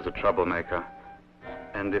Egypt, he was a troublemaker.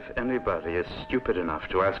 And if anybody is stupid enough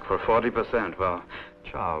to ask for 40%, well,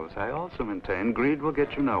 Charles, I also maintain greed will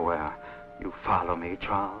get you nowhere. You follow me,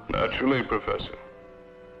 Charles? Naturally, Professor.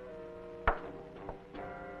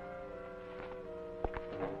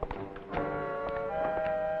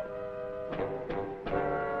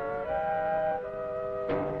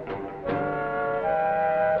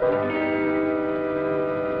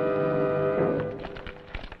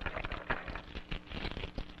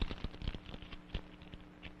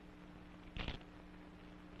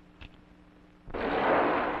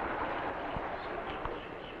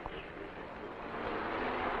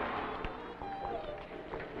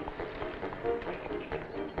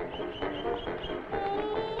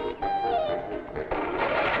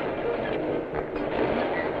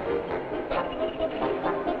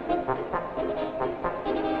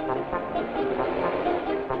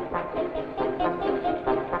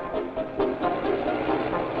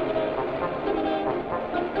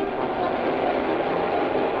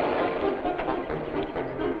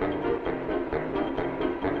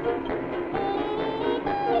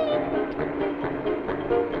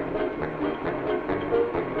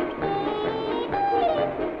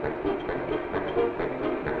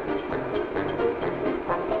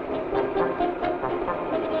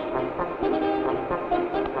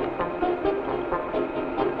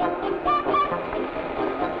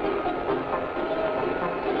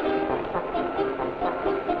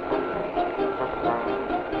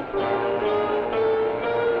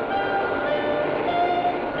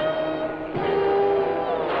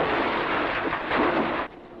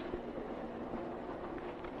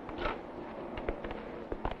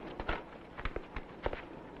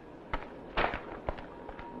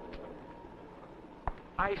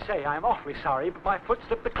 I say, I'm awfully sorry, but my foot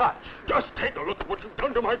slipped the clutch. Just take a look at what you've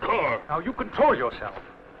done to my car. Now, you control yourself.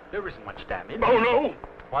 There isn't much damage. Oh, no.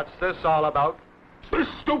 What's this all about? This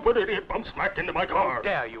stupid idiot bumped smack into my car. How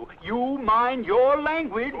dare you? You mind your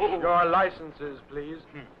language. Oh. Your licenses, please.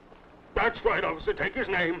 That's right, officer. Take his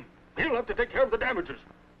name. He'll have to take care of the damages.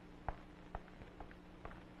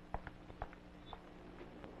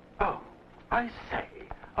 Oh, I say.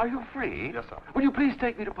 Are you free? Yes, sir. Will you please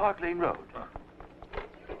take me to Park Lane Road?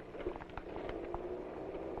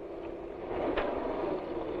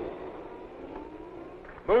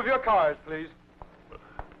 Move your cars, please.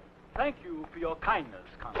 Thank you for your kindness,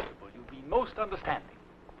 Constable. You've been most understanding.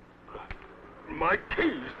 My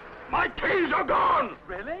keys! My keys are gone!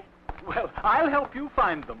 Really? Well, I'll help you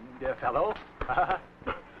find them, dear fellow.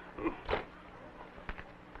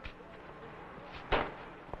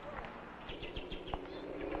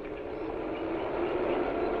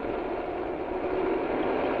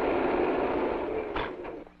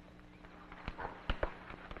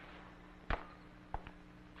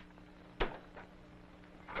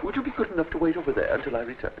 Would you be good enough to wait over there until I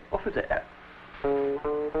return? Over there.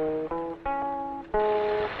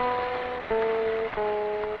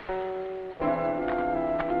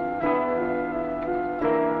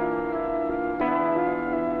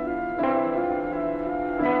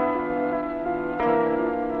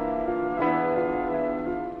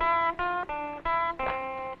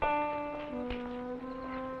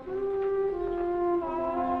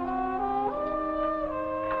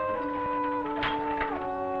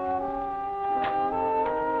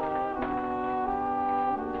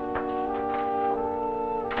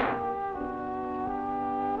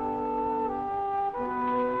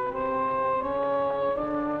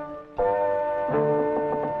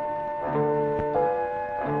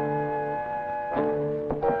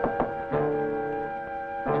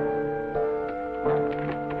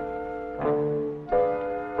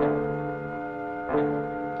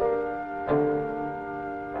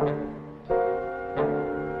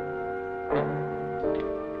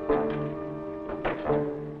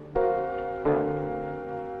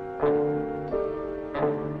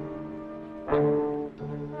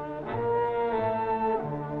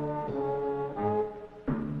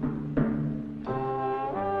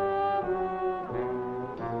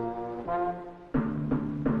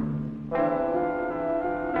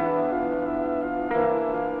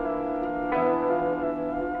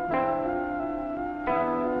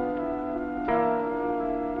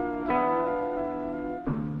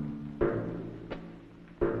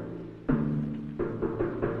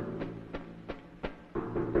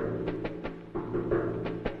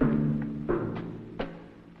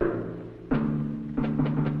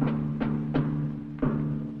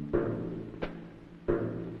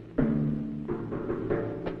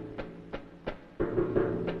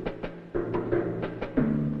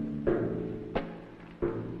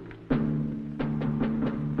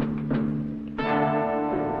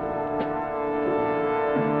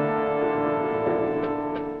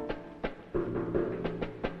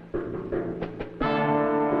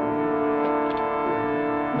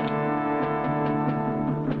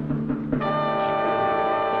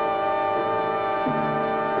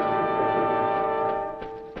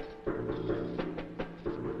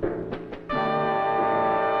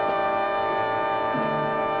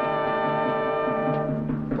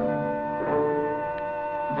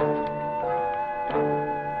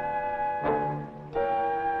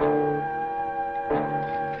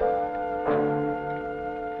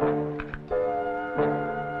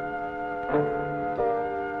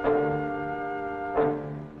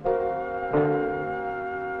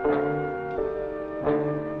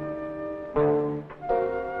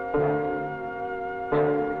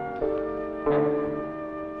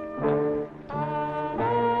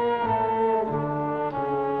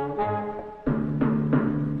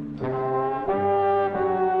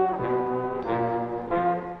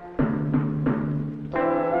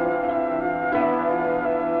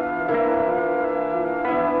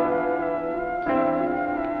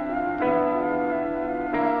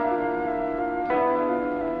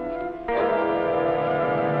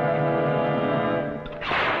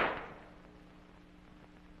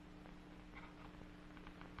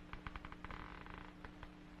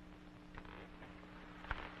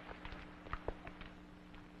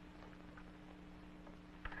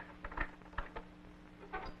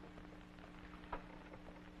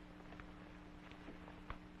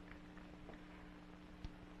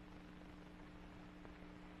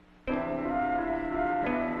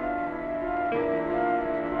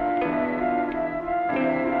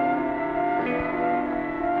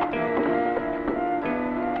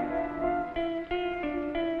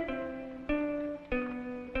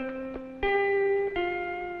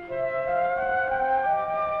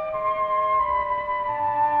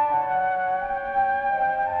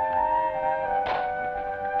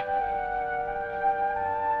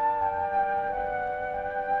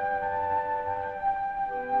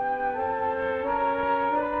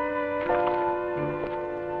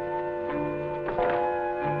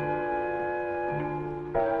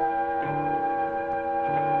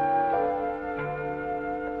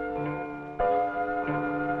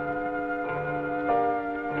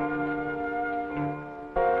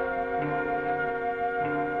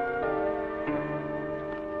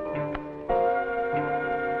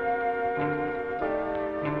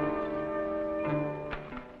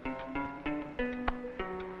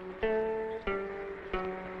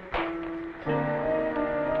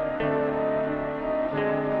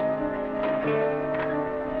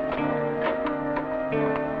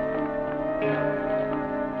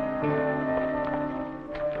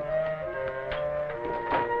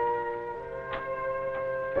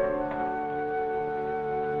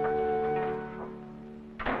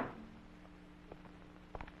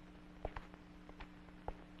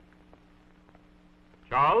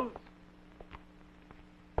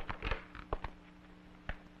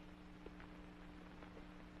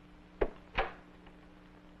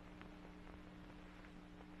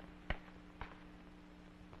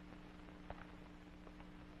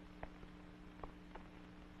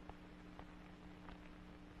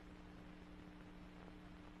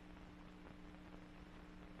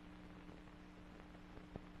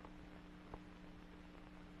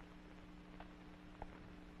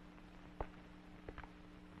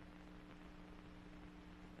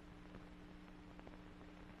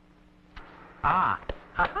 Ah.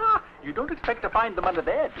 Ha-ha. You don't expect to find them under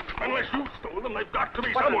there, do you? Unless you stole them, they've got to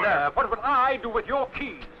be What somewhere. What would I do with your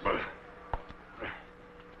keys?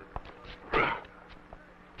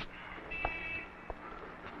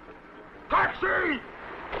 Taxi!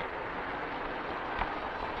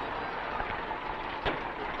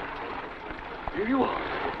 Here you are,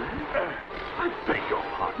 man. I beg your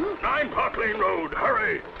pardon. 9 Park Lane Road.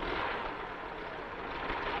 Hurry!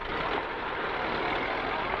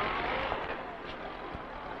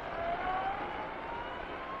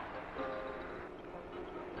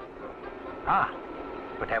 Ah,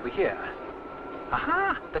 what have we here?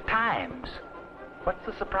 Aha, the Times. What's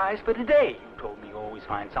the surprise for today? You told me you always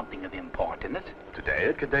find something of import in it. Today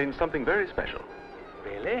it contains something very special.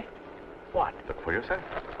 Really? What? Look for yourself.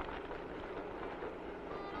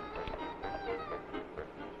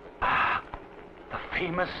 Ah, the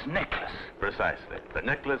famous necklace. Precisely. The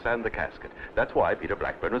necklace and the casket. That's why Peter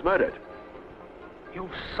Blackburn was murdered.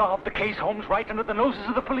 You've solved the case, Holmes, right under the noses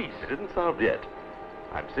of the police. It isn't solved yet.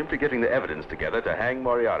 I'm simply getting the evidence together to hang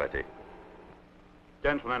Moriarty.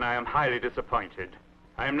 Gentlemen, I am highly disappointed.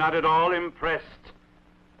 I am not at all impressed.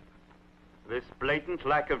 This blatant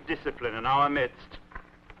lack of discipline in our midst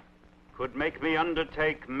could make me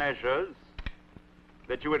undertake measures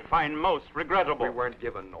that you would find most regrettable. We weren't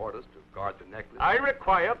given orders to guard the necklace. I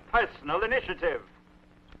require personal initiative.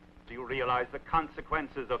 Do you realize the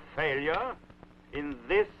consequences of failure in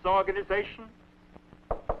this organization?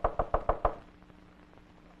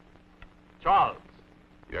 Charles.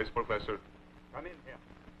 Yes, Professor. Come in here.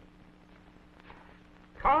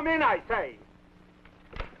 Come in, I say.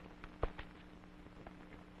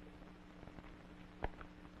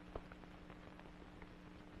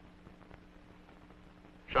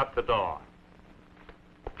 Shut the door.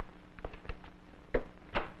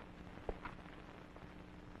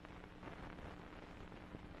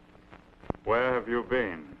 Where have you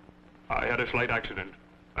been? I had a slight accident.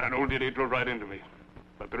 An old idiot drove right into me.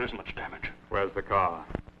 But there isn't much damage. Where's the car?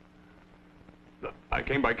 Look, I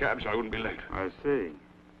came by cab so I wouldn't be late. I see.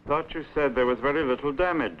 Thought you said there was very little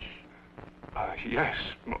damage. Yes,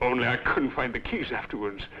 only I couldn't find the keys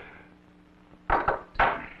afterwards.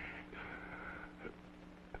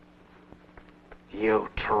 You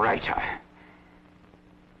traitor.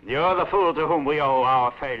 You're the fool to whom we owe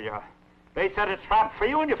our failure. They set a trap for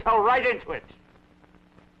you and you fell right into it.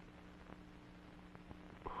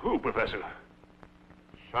 Who, Professor?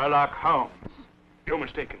 Sherlock Holmes. You're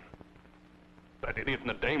mistaken. That idiot in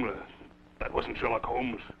the Daimler, that wasn't Sherlock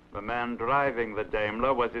Holmes. The man driving the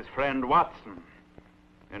Daimler was his friend Watson.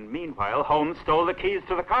 And meanwhile, Holmes stole the keys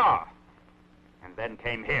to the car. And then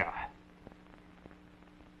came here.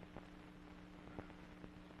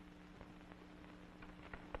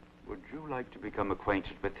 Would you like to become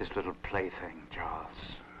acquainted with this little plaything, Charles?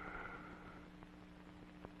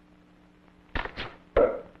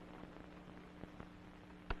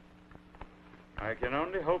 I can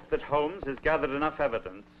only hope that Holmes has gathered enough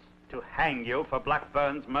evidence to hang you for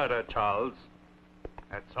Blackburn's murder, Charles.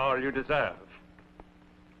 That's all you deserve.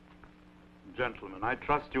 Gentlemen, I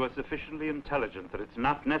trust you are sufficiently intelligent that it's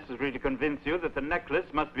not necessary to convince you that the necklace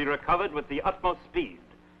must be recovered with the utmost speed.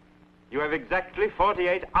 You have exactly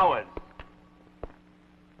 48 hours.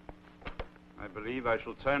 I believe I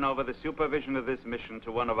shall turn over the supervision of this mission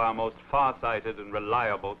to one of our most far-sighted and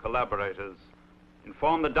reliable collaborators.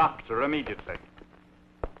 Inform the doctor immediately.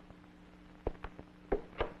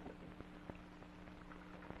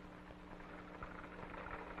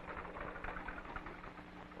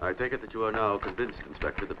 I take it that you are now convinced,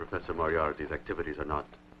 Inspector, that Professor Moriarty's activities are not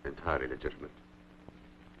entirely legitimate.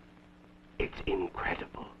 It's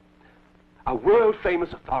incredible. A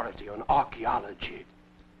world-famous authority on archaeology.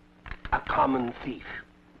 A common thief.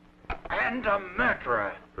 And a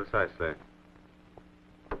murderer. Precisely.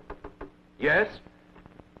 Yes?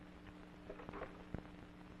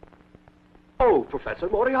 Oh, Professor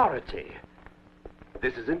Moriarty.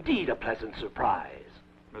 This is indeed a pleasant surprise.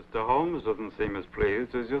 Mr. Holmes doesn't seem as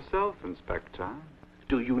pleased as yourself, Inspector.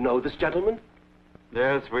 Do you know this gentleman?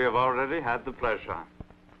 Yes, we have already had the pleasure.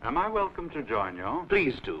 Am I welcome to join you?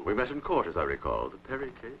 Please do. We met in court, as I recall. The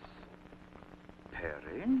Perry case.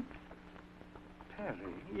 Perry?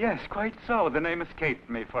 Perry? Yes, quite so. The name escaped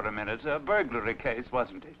me for a minute. A burglary case,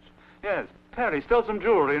 wasn't it? Yes, Perry stole some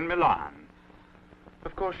jewelry in Milan.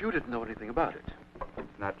 Of course, you didn't know anything about it.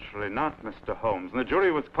 Naturally not, Mr. Holmes. And the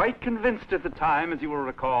jury was quite convinced at the time, as you will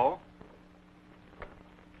recall.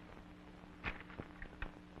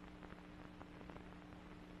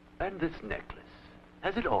 And this necklace,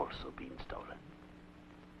 has it also been stolen?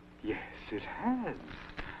 Yes, it has.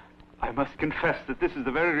 I must confess that this is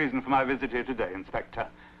the very reason for my visit here today, Inspector.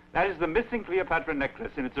 That is the missing Cleopatra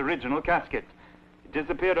necklace in its original casket. It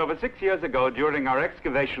disappeared over 6 years ago during our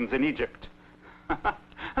excavations in Egypt.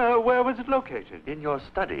 Where was it located? In your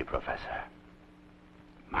study, Professor.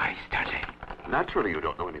 My study? Naturally, you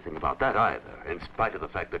don't know anything about that either, in spite of the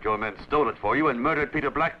fact that your men stole it for you and murdered Peter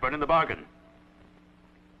Blackburn in the bargain.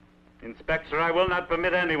 Inspector, I will not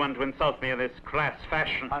permit anyone to insult me in this crass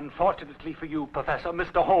fashion. Unfortunately for you, Professor,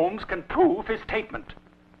 Mr. Holmes can prove his statement.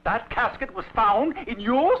 That casket was found in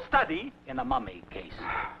your study in a mummy case.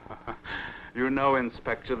 You know,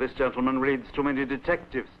 Inspector, this gentleman reads too many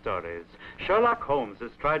detective stories. Sherlock Holmes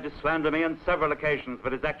has tried to slander me on several occasions,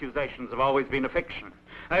 but his accusations have always been a fiction.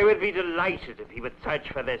 I would be delighted if he would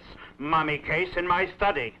search for this mummy case in my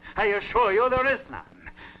study. I assure you there is none.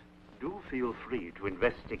 Do feel free to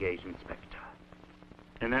investigate, Inspector.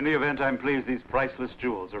 In any event, I'm pleased these priceless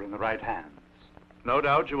jewels are in the right hands. No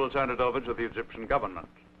doubt you will turn it over to the Egyptian government.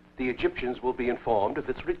 The Egyptians will be informed of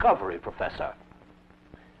its recovery, Professor.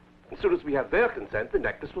 As soon as we have their consent, the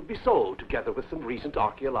necklace will be sold, together with some recent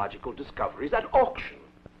archaeological discoveries at auction.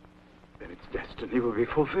 Then its destiny will be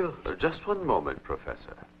fulfilled. Just one moment,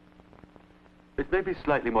 Professor. It may be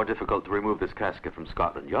slightly more difficult to remove this casket from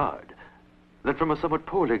Scotland Yard than from a somewhat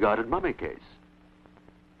poorly guarded mummy case.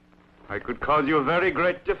 I could cause you very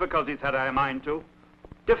great difficulties had I a mind to.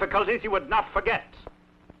 Difficulties you would not forget.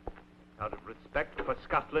 Out of respect for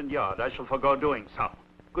Scotland Yard, I shall forego doing so.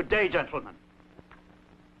 Good day, gentlemen.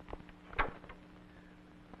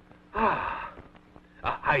 Ah,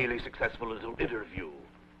 a highly successful little interview.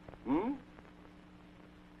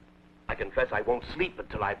 I confess I won't sleep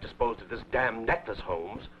until I've disposed of this damn necklace,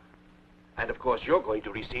 Holmes. And of course you're going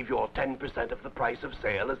to receive your 10% of the price of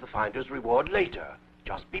sale as the finder's reward later.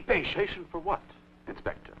 Just be patient. Patient for what,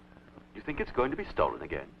 Inspector? You think it's going to be stolen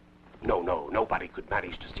again? No, nobody could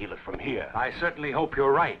manage to steal it from here. I certainly hope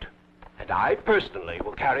you're right. And I personally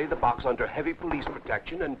will carry the box under heavy police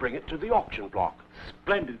protection and bring it to the auction block.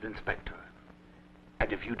 Splendid, Inspector.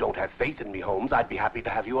 And if you don't have faith in me, Holmes, I'd be happy to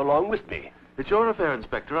have you along with me. It's your affair,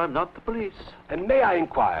 Inspector. I'm not the police. And may I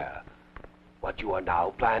inquire what you are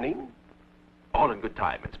now planning? All in good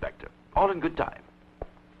time, Inspector. All in good time.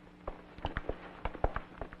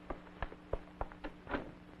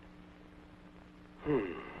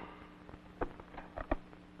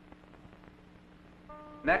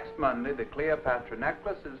 Next Monday, the Cleopatra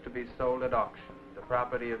necklace is to be sold at auction. The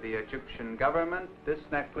property of the Egyptian government, this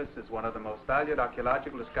necklace is one of the most valued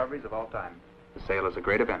archaeological discoveries of all time. The sale is a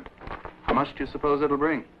great event. How much do you suppose it'll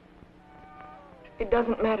bring? It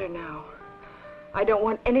doesn't matter now. I don't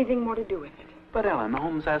want anything more to do with it. But Ellen,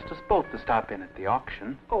 Holmes asked us both to stop in at the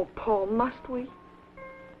auction. Oh, Paul, must we?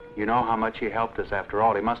 You know how much he helped us. After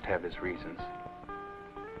all, he must have his reasons.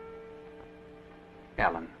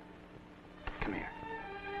 Ellen, come here.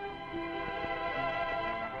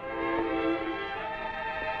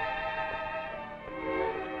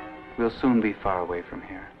 We'll soon be far away from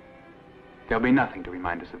here. There'll be nothing to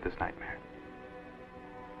remind us of this nightmare.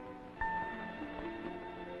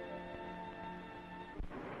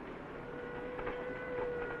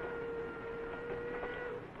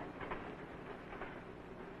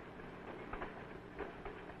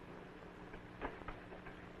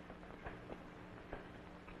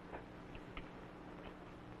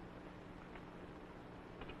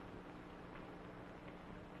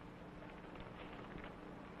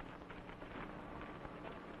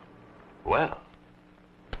 Well,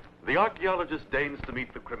 the archaeologist deigns to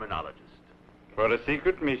meet the criminologist. For a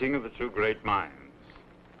secret meeting of the two great minds.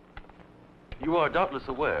 You are doubtless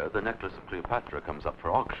aware the necklace of Cleopatra comes up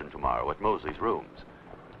for auction tomorrow at Mosley's rooms.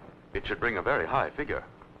 It should bring a very high figure.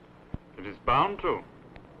 It is bound to.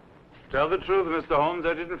 Tell the truth, Mr. Holmes,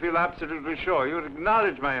 I didn't feel absolutely sure you'd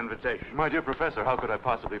acknowledge my invitation. My dear Professor, how could I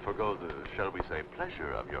possibly forego the, shall we say,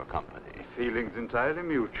 pleasure of your company? Feelings entirely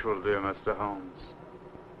mutual, dear Mr. Holmes.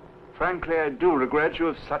 Frankly, I do regret you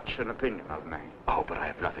have such an opinion of me. Oh, but I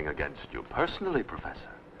have nothing against you personally, Professor.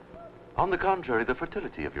 On the contrary, the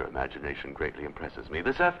fertility of your imagination greatly impresses me.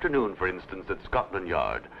 This afternoon, for instance, at Scotland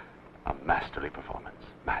Yard, a masterly performance.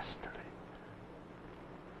 Masterly.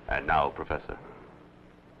 And now, Professor.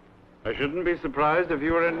 I shouldn't be surprised if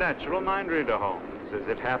you were a natural mind reader, Holmes. As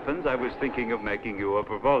it happens, I was thinking of making you a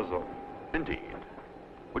proposal. Indeed.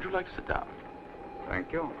 Would you like to sit down?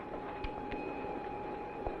 Thank you.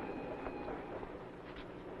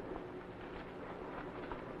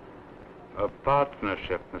 A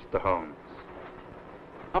partnership, Mr. Holmes.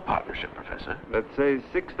 A partnership, Professor? Let's say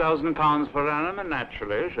 £6,000 per annum and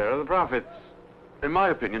naturally a share of the profits. In my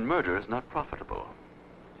opinion, murder is not profitable.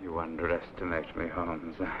 You underestimate me,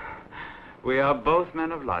 Holmes. We are both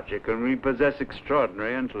men of logic and we possess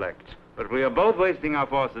extraordinary intellect. But we are both wasting our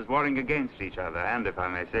forces warring against each other, and if I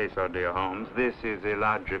may say so, dear Holmes, this is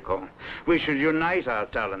illogical. We should unite our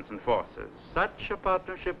talents and forces. Such a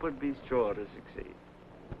partnership would be sure to succeed.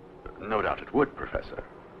 No doubt it would, Professor.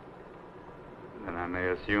 Then I may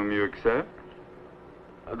assume you accept?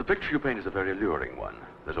 The picture you paint is a very alluring one.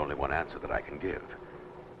 There's only one answer that I can give.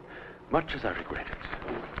 Much as I regret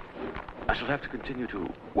it, I shall have to continue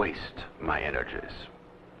to waste my energies.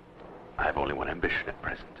 I have only one ambition at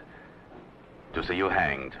present. To see you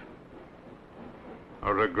hanged.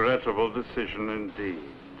 A regrettable decision indeed,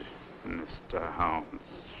 Mr. Holmes.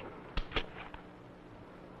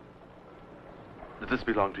 Does this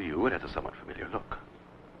belong to you? It has a somewhat familiar look.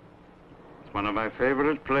 It's one of my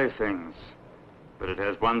favorite playthings, but it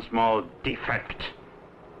has one small defect.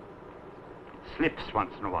 It slips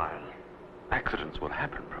once in a while. Accidents will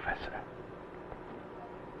happen, Professor.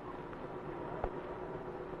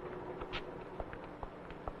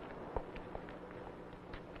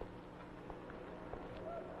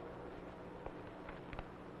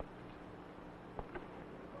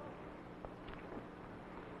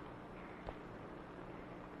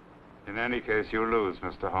 In any case, you lose,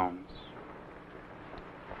 Mr. Holmes.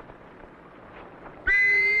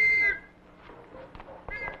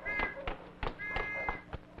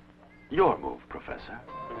 Your move, Professor.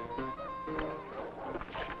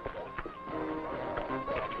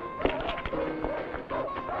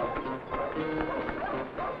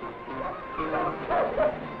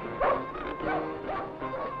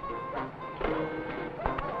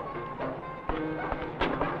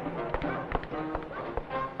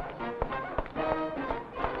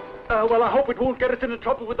 Well, I hope it won't get us into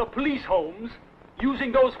trouble with the police, Holmes.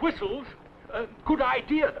 Using those whistles. Good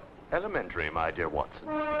idea, though. Elementary, my dear Watson.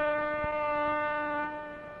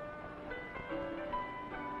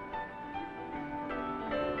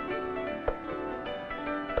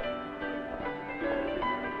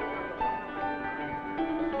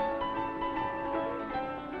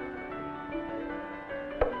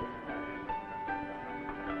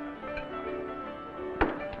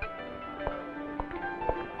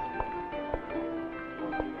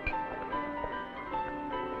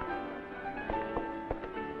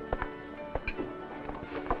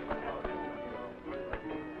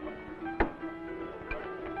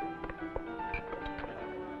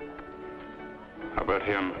 How about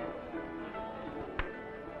him?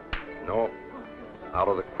 No. Out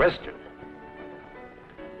of the question.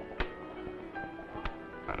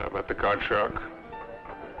 And how about the card shark?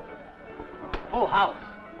 Full house.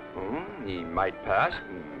 He might pass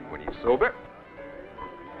when he's sober.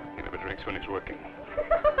 He never drinks when he's working.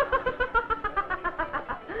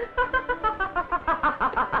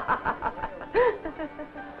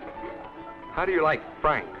 How do you like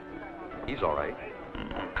Frank? He's all right.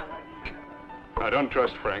 I don't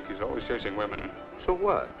trust Frank. He's always chasing women. So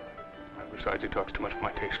what? Besides, he talks too much for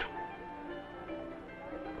my taste.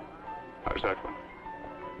 How's that one?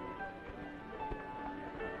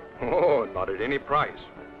 Oh, not at any price.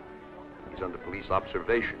 He's under police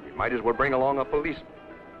observation. You might as well bring along a policeman.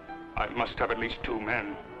 I must have at least 2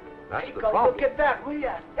 men. That's Hey, the go problem. look at that, will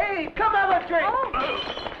ya? Hey, come have a drink!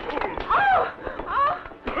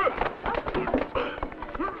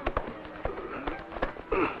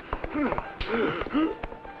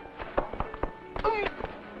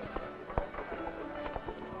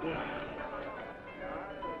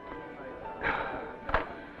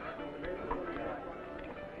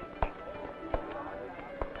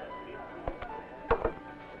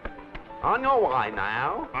 On your way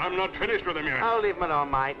now. I'm not finished with him yet. Oh, leave him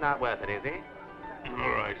alone, mate. Not worth it, is he? All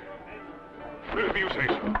right. If you say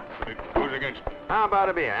so. But it goes against me. How about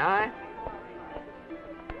a beer, eh?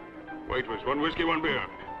 Waitress, 1 whiskey, 1 beer.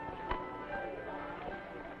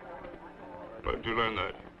 Where'd you learn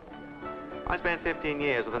that? I spent 15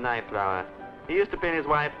 years with a knife thrower. He used to pin his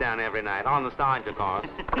wife down every night, on the stage, of course.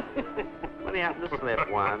 But he happened to slip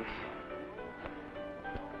once.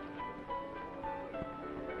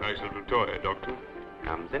 Nice little toy, Doctor.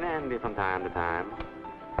 Comes in handy from time to time.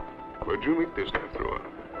 Where'd you meet this knife thrower?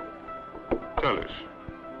 Tell us.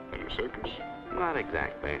 In a circus? Not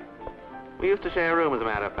exactly. We used to share a room, as a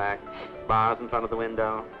matter of fact. Bars in front of the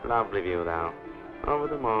window. Lovely view, though. Over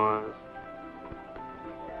the moors.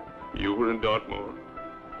 You were in Dartmoor?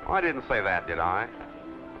 Oh, I didn't say that, did I?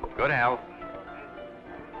 Good health.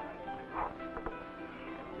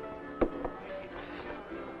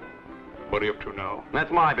 What are you up to now? That's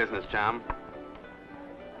my business, chum.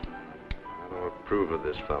 I don't approve of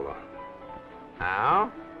this fellow. How?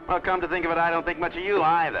 Well, come to think of it, I don't think much of you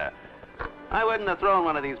either. I wouldn't have thrown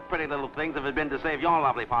one of these pretty little things if it had been to save your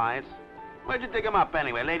lovely pies. Where'd you dig them up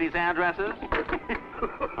anyway? Ladies' hairdressers?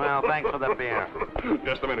 Well, thanks for the beer.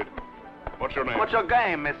 Just a minute. What's your name? What's your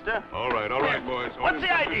game, mister? All right, boys. What's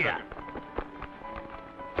the idea?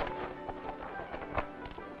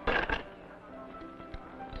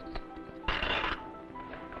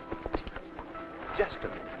 Just a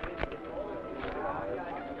minute.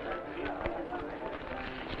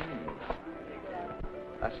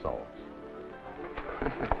 That's all.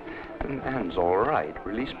 The man's all right.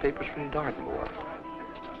 Release papers from Dartmoor.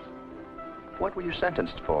 What were you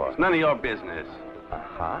sentenced for? It's none of your business.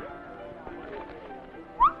 Uh-huh.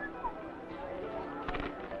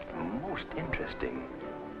 Most interesting.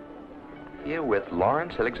 Herewith,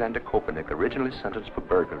 Lawrence Alexander Kopernik, originally sentenced for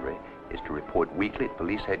burglary, is to report weekly at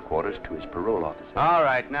police headquarters to his parole officer. All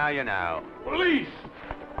right, now you know. Police!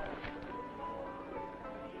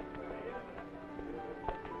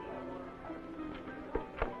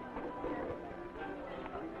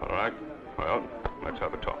 All right. Well, let's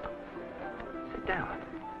have a talk. Sit down.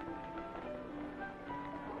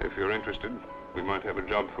 If you're interested, we might have a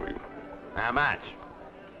job for you. How much?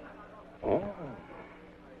 Oh.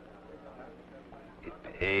 It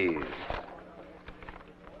pays.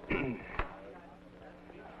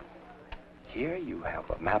 Here you have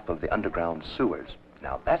a map of the underground sewers.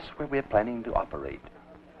 Now, that's where we're planning to operate.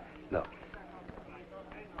 Look.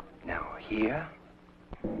 Now, here...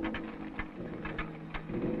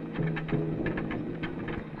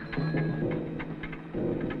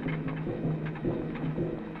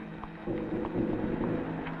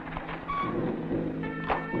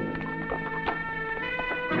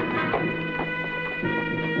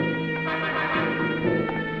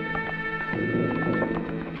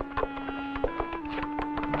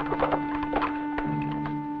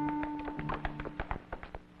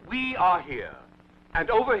 We are here, and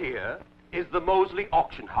over here is the Moseley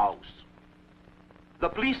auction house. The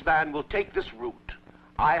police van will take this route.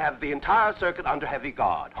 I have the entire circuit under heavy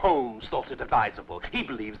guard. Holmes thought it advisable. He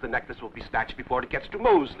believes the necklace will be snatched before it gets to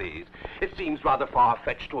Moseley's. It seems rather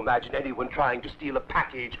far-fetched to imagine anyone trying to steal a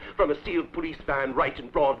package from a sealed police van right in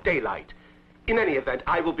broad daylight. In any event,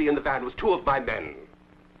 I will be in the van with 2 of my men.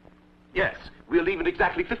 Yes, we'll leave in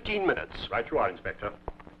exactly 15 minutes. Right you are, Inspector.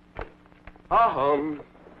 Uh-huh.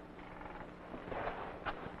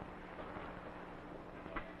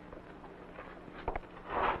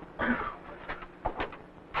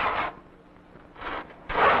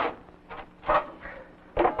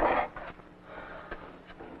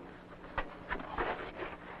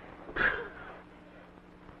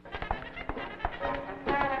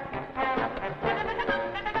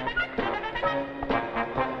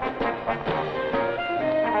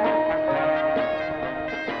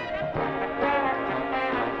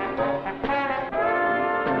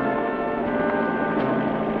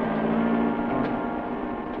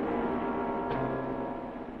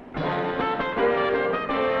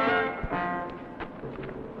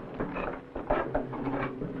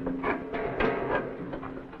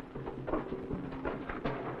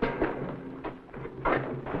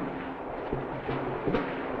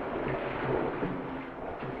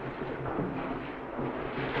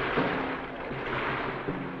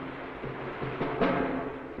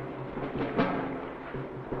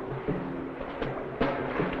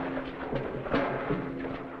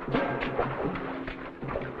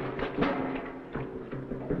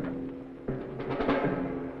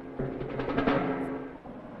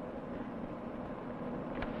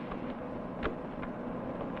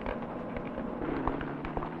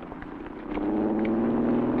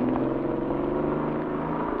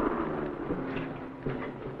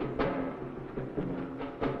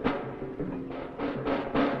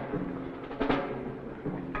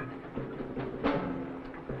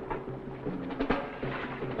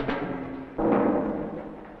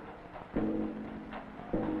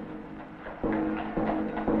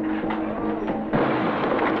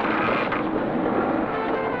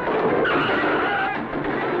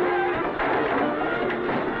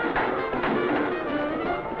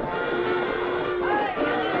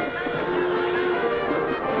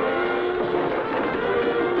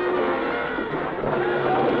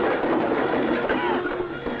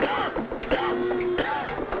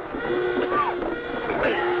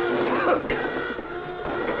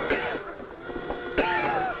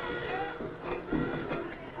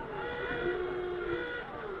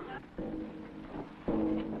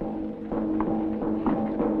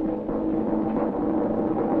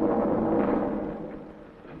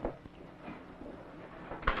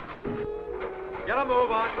 Get a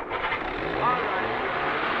move on. All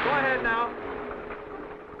right. Go ahead now.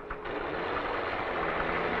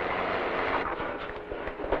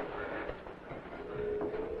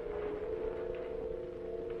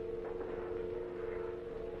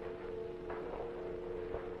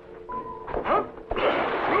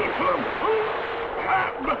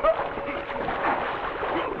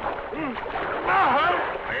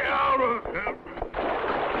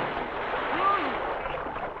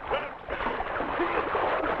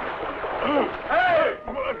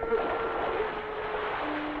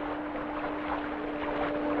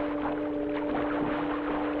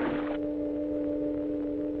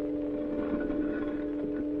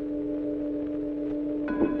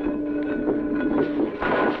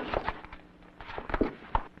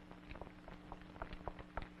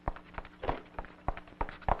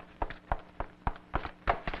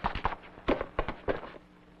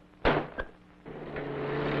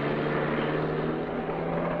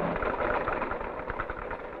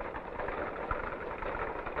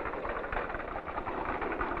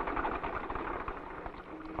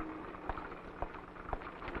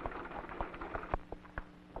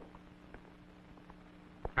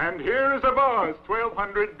 And here is a vase,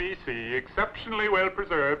 1200 BC, exceptionally well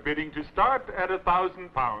preserved, bidding to start at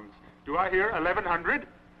 £1,000. Do I hear 1100?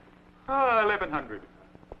 1100.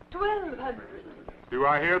 1200. Do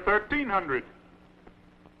I hear 1300?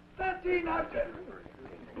 1300.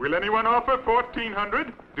 Will anyone offer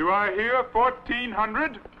 1400? Do I hear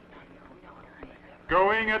 1400?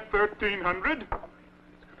 Going at 1300?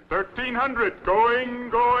 1300. Going,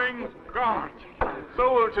 gone.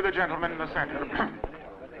 Sold to the gentleman in the center.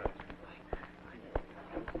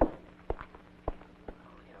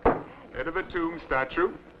 Head of a tomb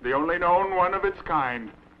statue, the only known one of its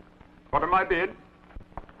kind. What am I bid?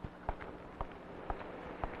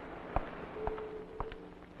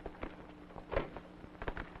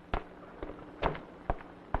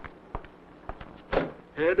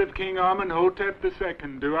 Head of King Amenhotep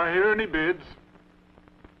II. Do I hear any bids?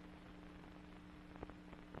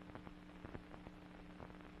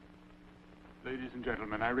 Ladies and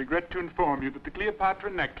gentlemen, I regret to inform you that the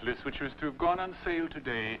Cleopatra necklace, which was to have gone on sale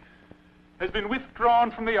today, has been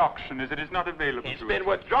withdrawn from the auction as it is not available It's to been us.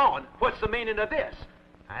 withdrawn. What's the meaning of this?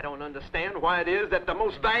 I don't understand why it is that the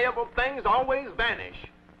most valuable things always vanish.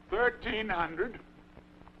 1300.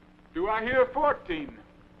 Do I hear 14?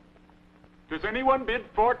 Does anyone bid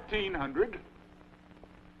 1400?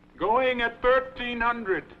 Going at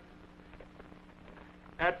 1300.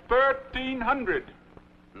 At 1300.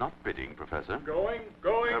 Not bidding, Professor. Going.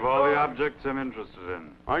 Of all the objects I'm interested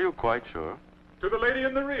in. Are you quite sure? To the lady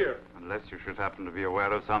in the rear. Unless you should happen to be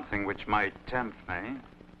aware of something which might tempt me.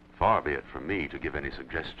 Far be it from me to give any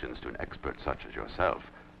suggestions to an expert such as yourself.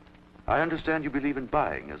 I understand you believe in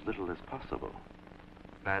buying as little as possible.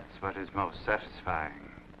 That's what is most satisfying.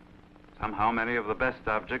 Somehow many of the best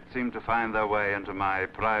objects seem to find their way into my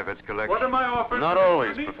private collection. What am I offered? Not for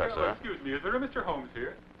always, unique- Professor. Excuse me, is there a Mr. Holmes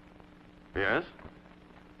here? Yes?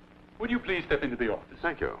 Would you please step into the office?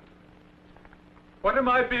 Thank you. What am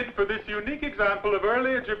I bid for this unique example of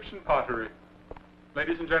early Egyptian pottery?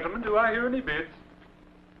 Ladies and gentlemen, do I hear any bids?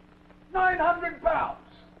 900 pounds.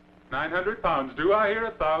 900 pounds. Do I hear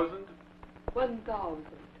 1,000? 1000.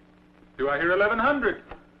 Do I hear 1,100?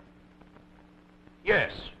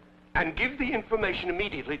 Yes. And give the information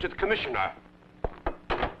immediately to the commissioner.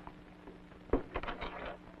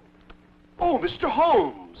 Oh, Mr.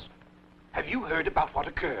 Holmes. Have you heard about what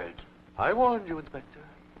occurred? I warned you, Inspector.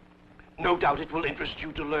 No doubt it will interest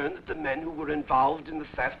you to learn that the men who were involved in the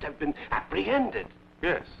theft have been apprehended.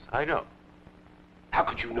 Yes, I know. How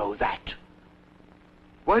could you know that?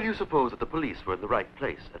 Why do you suppose that the police were in the right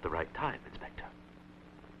place at the right time, Inspector?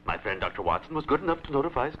 My friend Dr. Watson was good enough to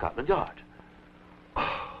notify Scotland Yard.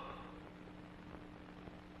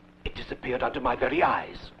 It disappeared under my very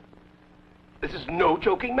eyes. This is no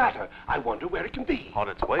joking matter. I wonder where it can be. On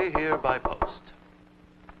its way here by post.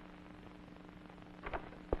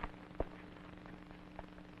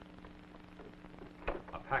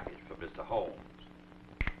 A package for Mr. Holmes.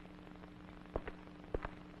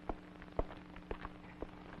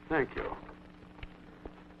 Thank you.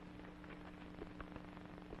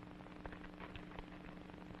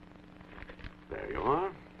 There you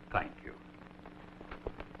are. Thank you.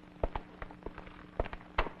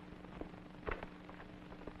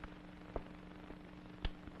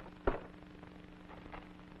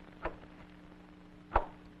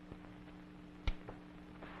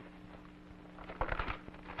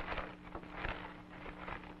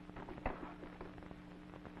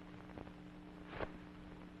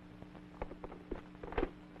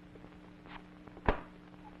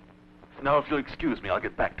 Now, if you'll excuse me, I'll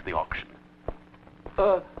get back to the auction.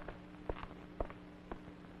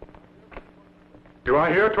 Do I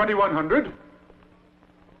hear 2,100?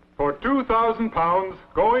 For 2,000 pounds,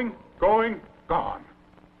 going, gone.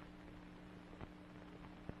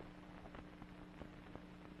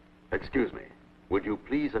 Excuse me. Would you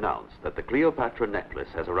please announce that the Cleopatra necklace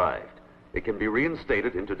has arrived? It can be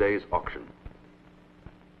reinstated in today's auction.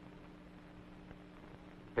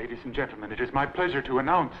 Ladies and gentlemen, it is my pleasure to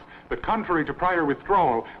announce that contrary to prior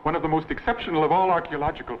withdrawal, one of the most exceptional of all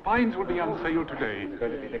archaeological finds will be on sale today.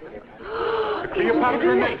 The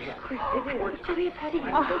Cleopatra necklace.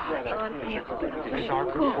 It is our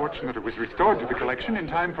good fortune that it was restored to the collection in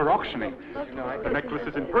time for auctioning. The necklace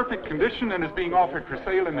is in perfect condition and is being offered for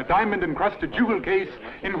sale in a diamond-encrusted jewel case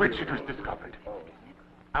in which it was discovered.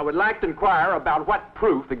 I would like to inquire about what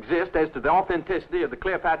proof exists as to the authenticity of the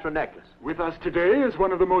Cleopatra necklace. With us today is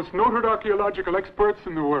one of the most noted archaeological experts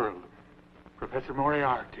in the world, Professor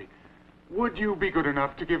Moriarty. Would you be good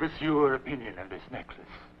enough to give us your opinion on this necklace?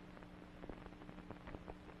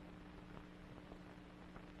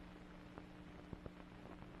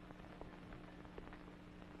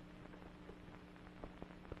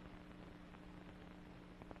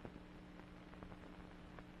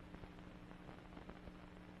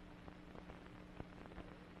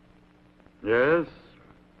 Yes.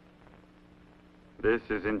 This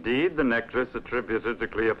is indeed the necklace attributed to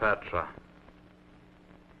Cleopatra.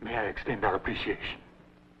 May I extend our appreciation?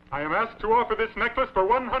 I am asked to offer this necklace for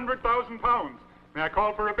 100,000 pounds. May I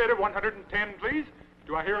call for a bid of 110, please?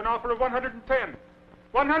 Do I hear an offer of 110?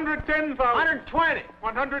 110,000. 120.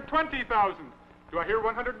 120,000. Do I hear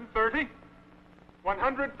 130?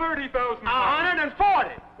 130,000. 140.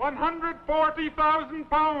 140,000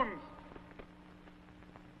 pounds.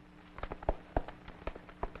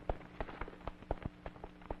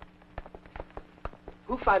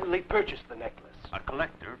 Who finally purchased the necklace? A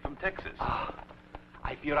collector from Texas.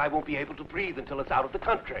 I fear I won't be able to breathe until it's out of the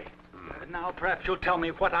country. Now, perhaps you'll tell me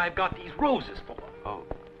what I've got these roses for. Oh,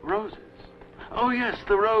 roses. Oh, yes,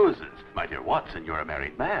 the roses. My dear Watson, you're a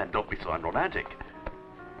married man. Don't be so unromantic.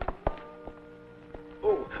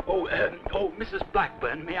 Oh, Mrs.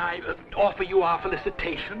 Blackburn, may I offer you our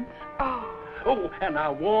felicitations? Oh, and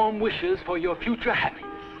our warm wishes for your future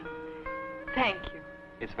happiness. Thank you.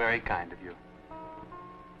 It's very kind of you.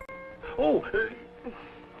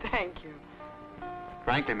 Thank you.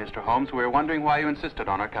 Frankly, Mr. Holmes, we were wondering why you insisted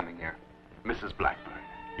on our coming here. Mrs. Blackburn,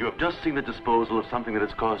 you have just seen the disposal of something that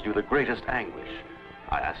has caused you the greatest anguish.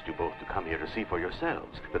 I asked you both to come here to see for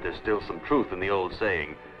yourselves that there's still some truth in the old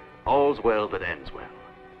saying, all's well that ends well.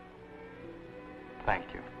 Thank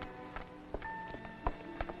you.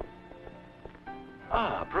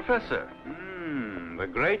 Ah, Professor. The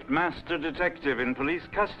great master detective in police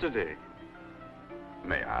custody.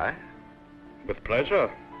 May I? With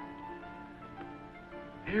pleasure.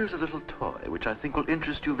 Here's a little toy which I think will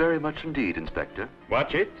interest you very much indeed, Inspector.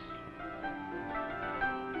 Watch it.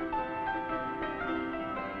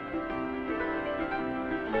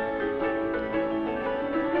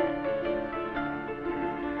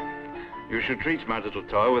 You should treat my little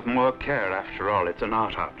toy with more care. After all, it's an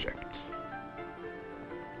art object.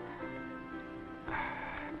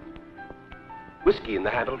 Whiskey in the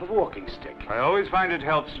handle of a walking stick. I always find it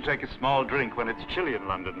helps to take a small drink when it's chilly in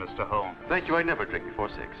London, Mr. Holmes. Thank you, I never drink before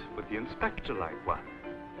 6. Would the inspector like one?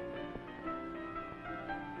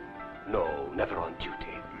 No, never on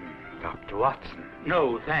duty. Dr. Watson.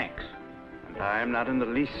 No, thanks. And I'm not in the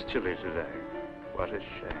least chilly today. What a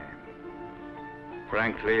shame.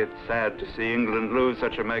 Frankly, it's sad to see England lose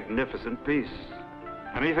such a magnificent piece.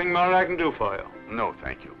 Anything more I can do for you? No,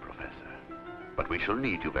 thank you, Professor. But we shall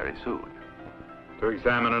need you very soon. To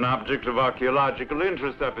examine an object of archaeological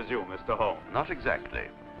interest, I presume, Mr. Holmes. Not exactly.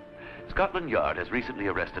 Scotland Yard has recently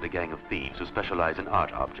arrested a gang of thieves who specialize in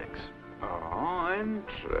art objects. Oh,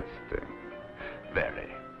 interesting.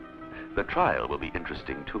 Very. The trial will be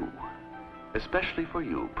interesting, too. Especially for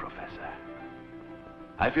you, Professor.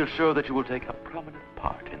 I feel sure that you will take a prominent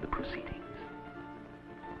part in the proceedings.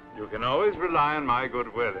 You can always rely on my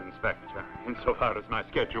goodwill, Inspector, insofar as my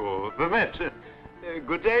schedule will permit.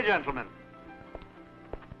 Good day, gentlemen.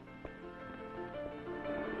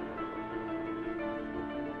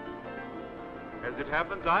 As it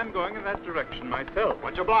happens, I'm going in that direction myself.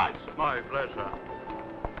 Much obliged. My pleasure.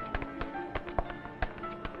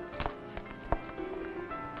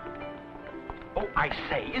 Oh, I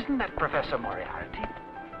say, isn't that Professor Moriarty?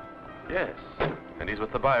 Yes, and he's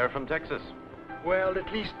with the buyer from Texas. Well,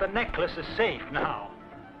 at least the necklace is safe now.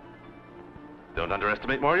 Don't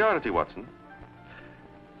underestimate Moriarty, Watson.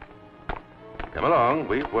 Come along,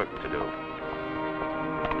 we've work to do.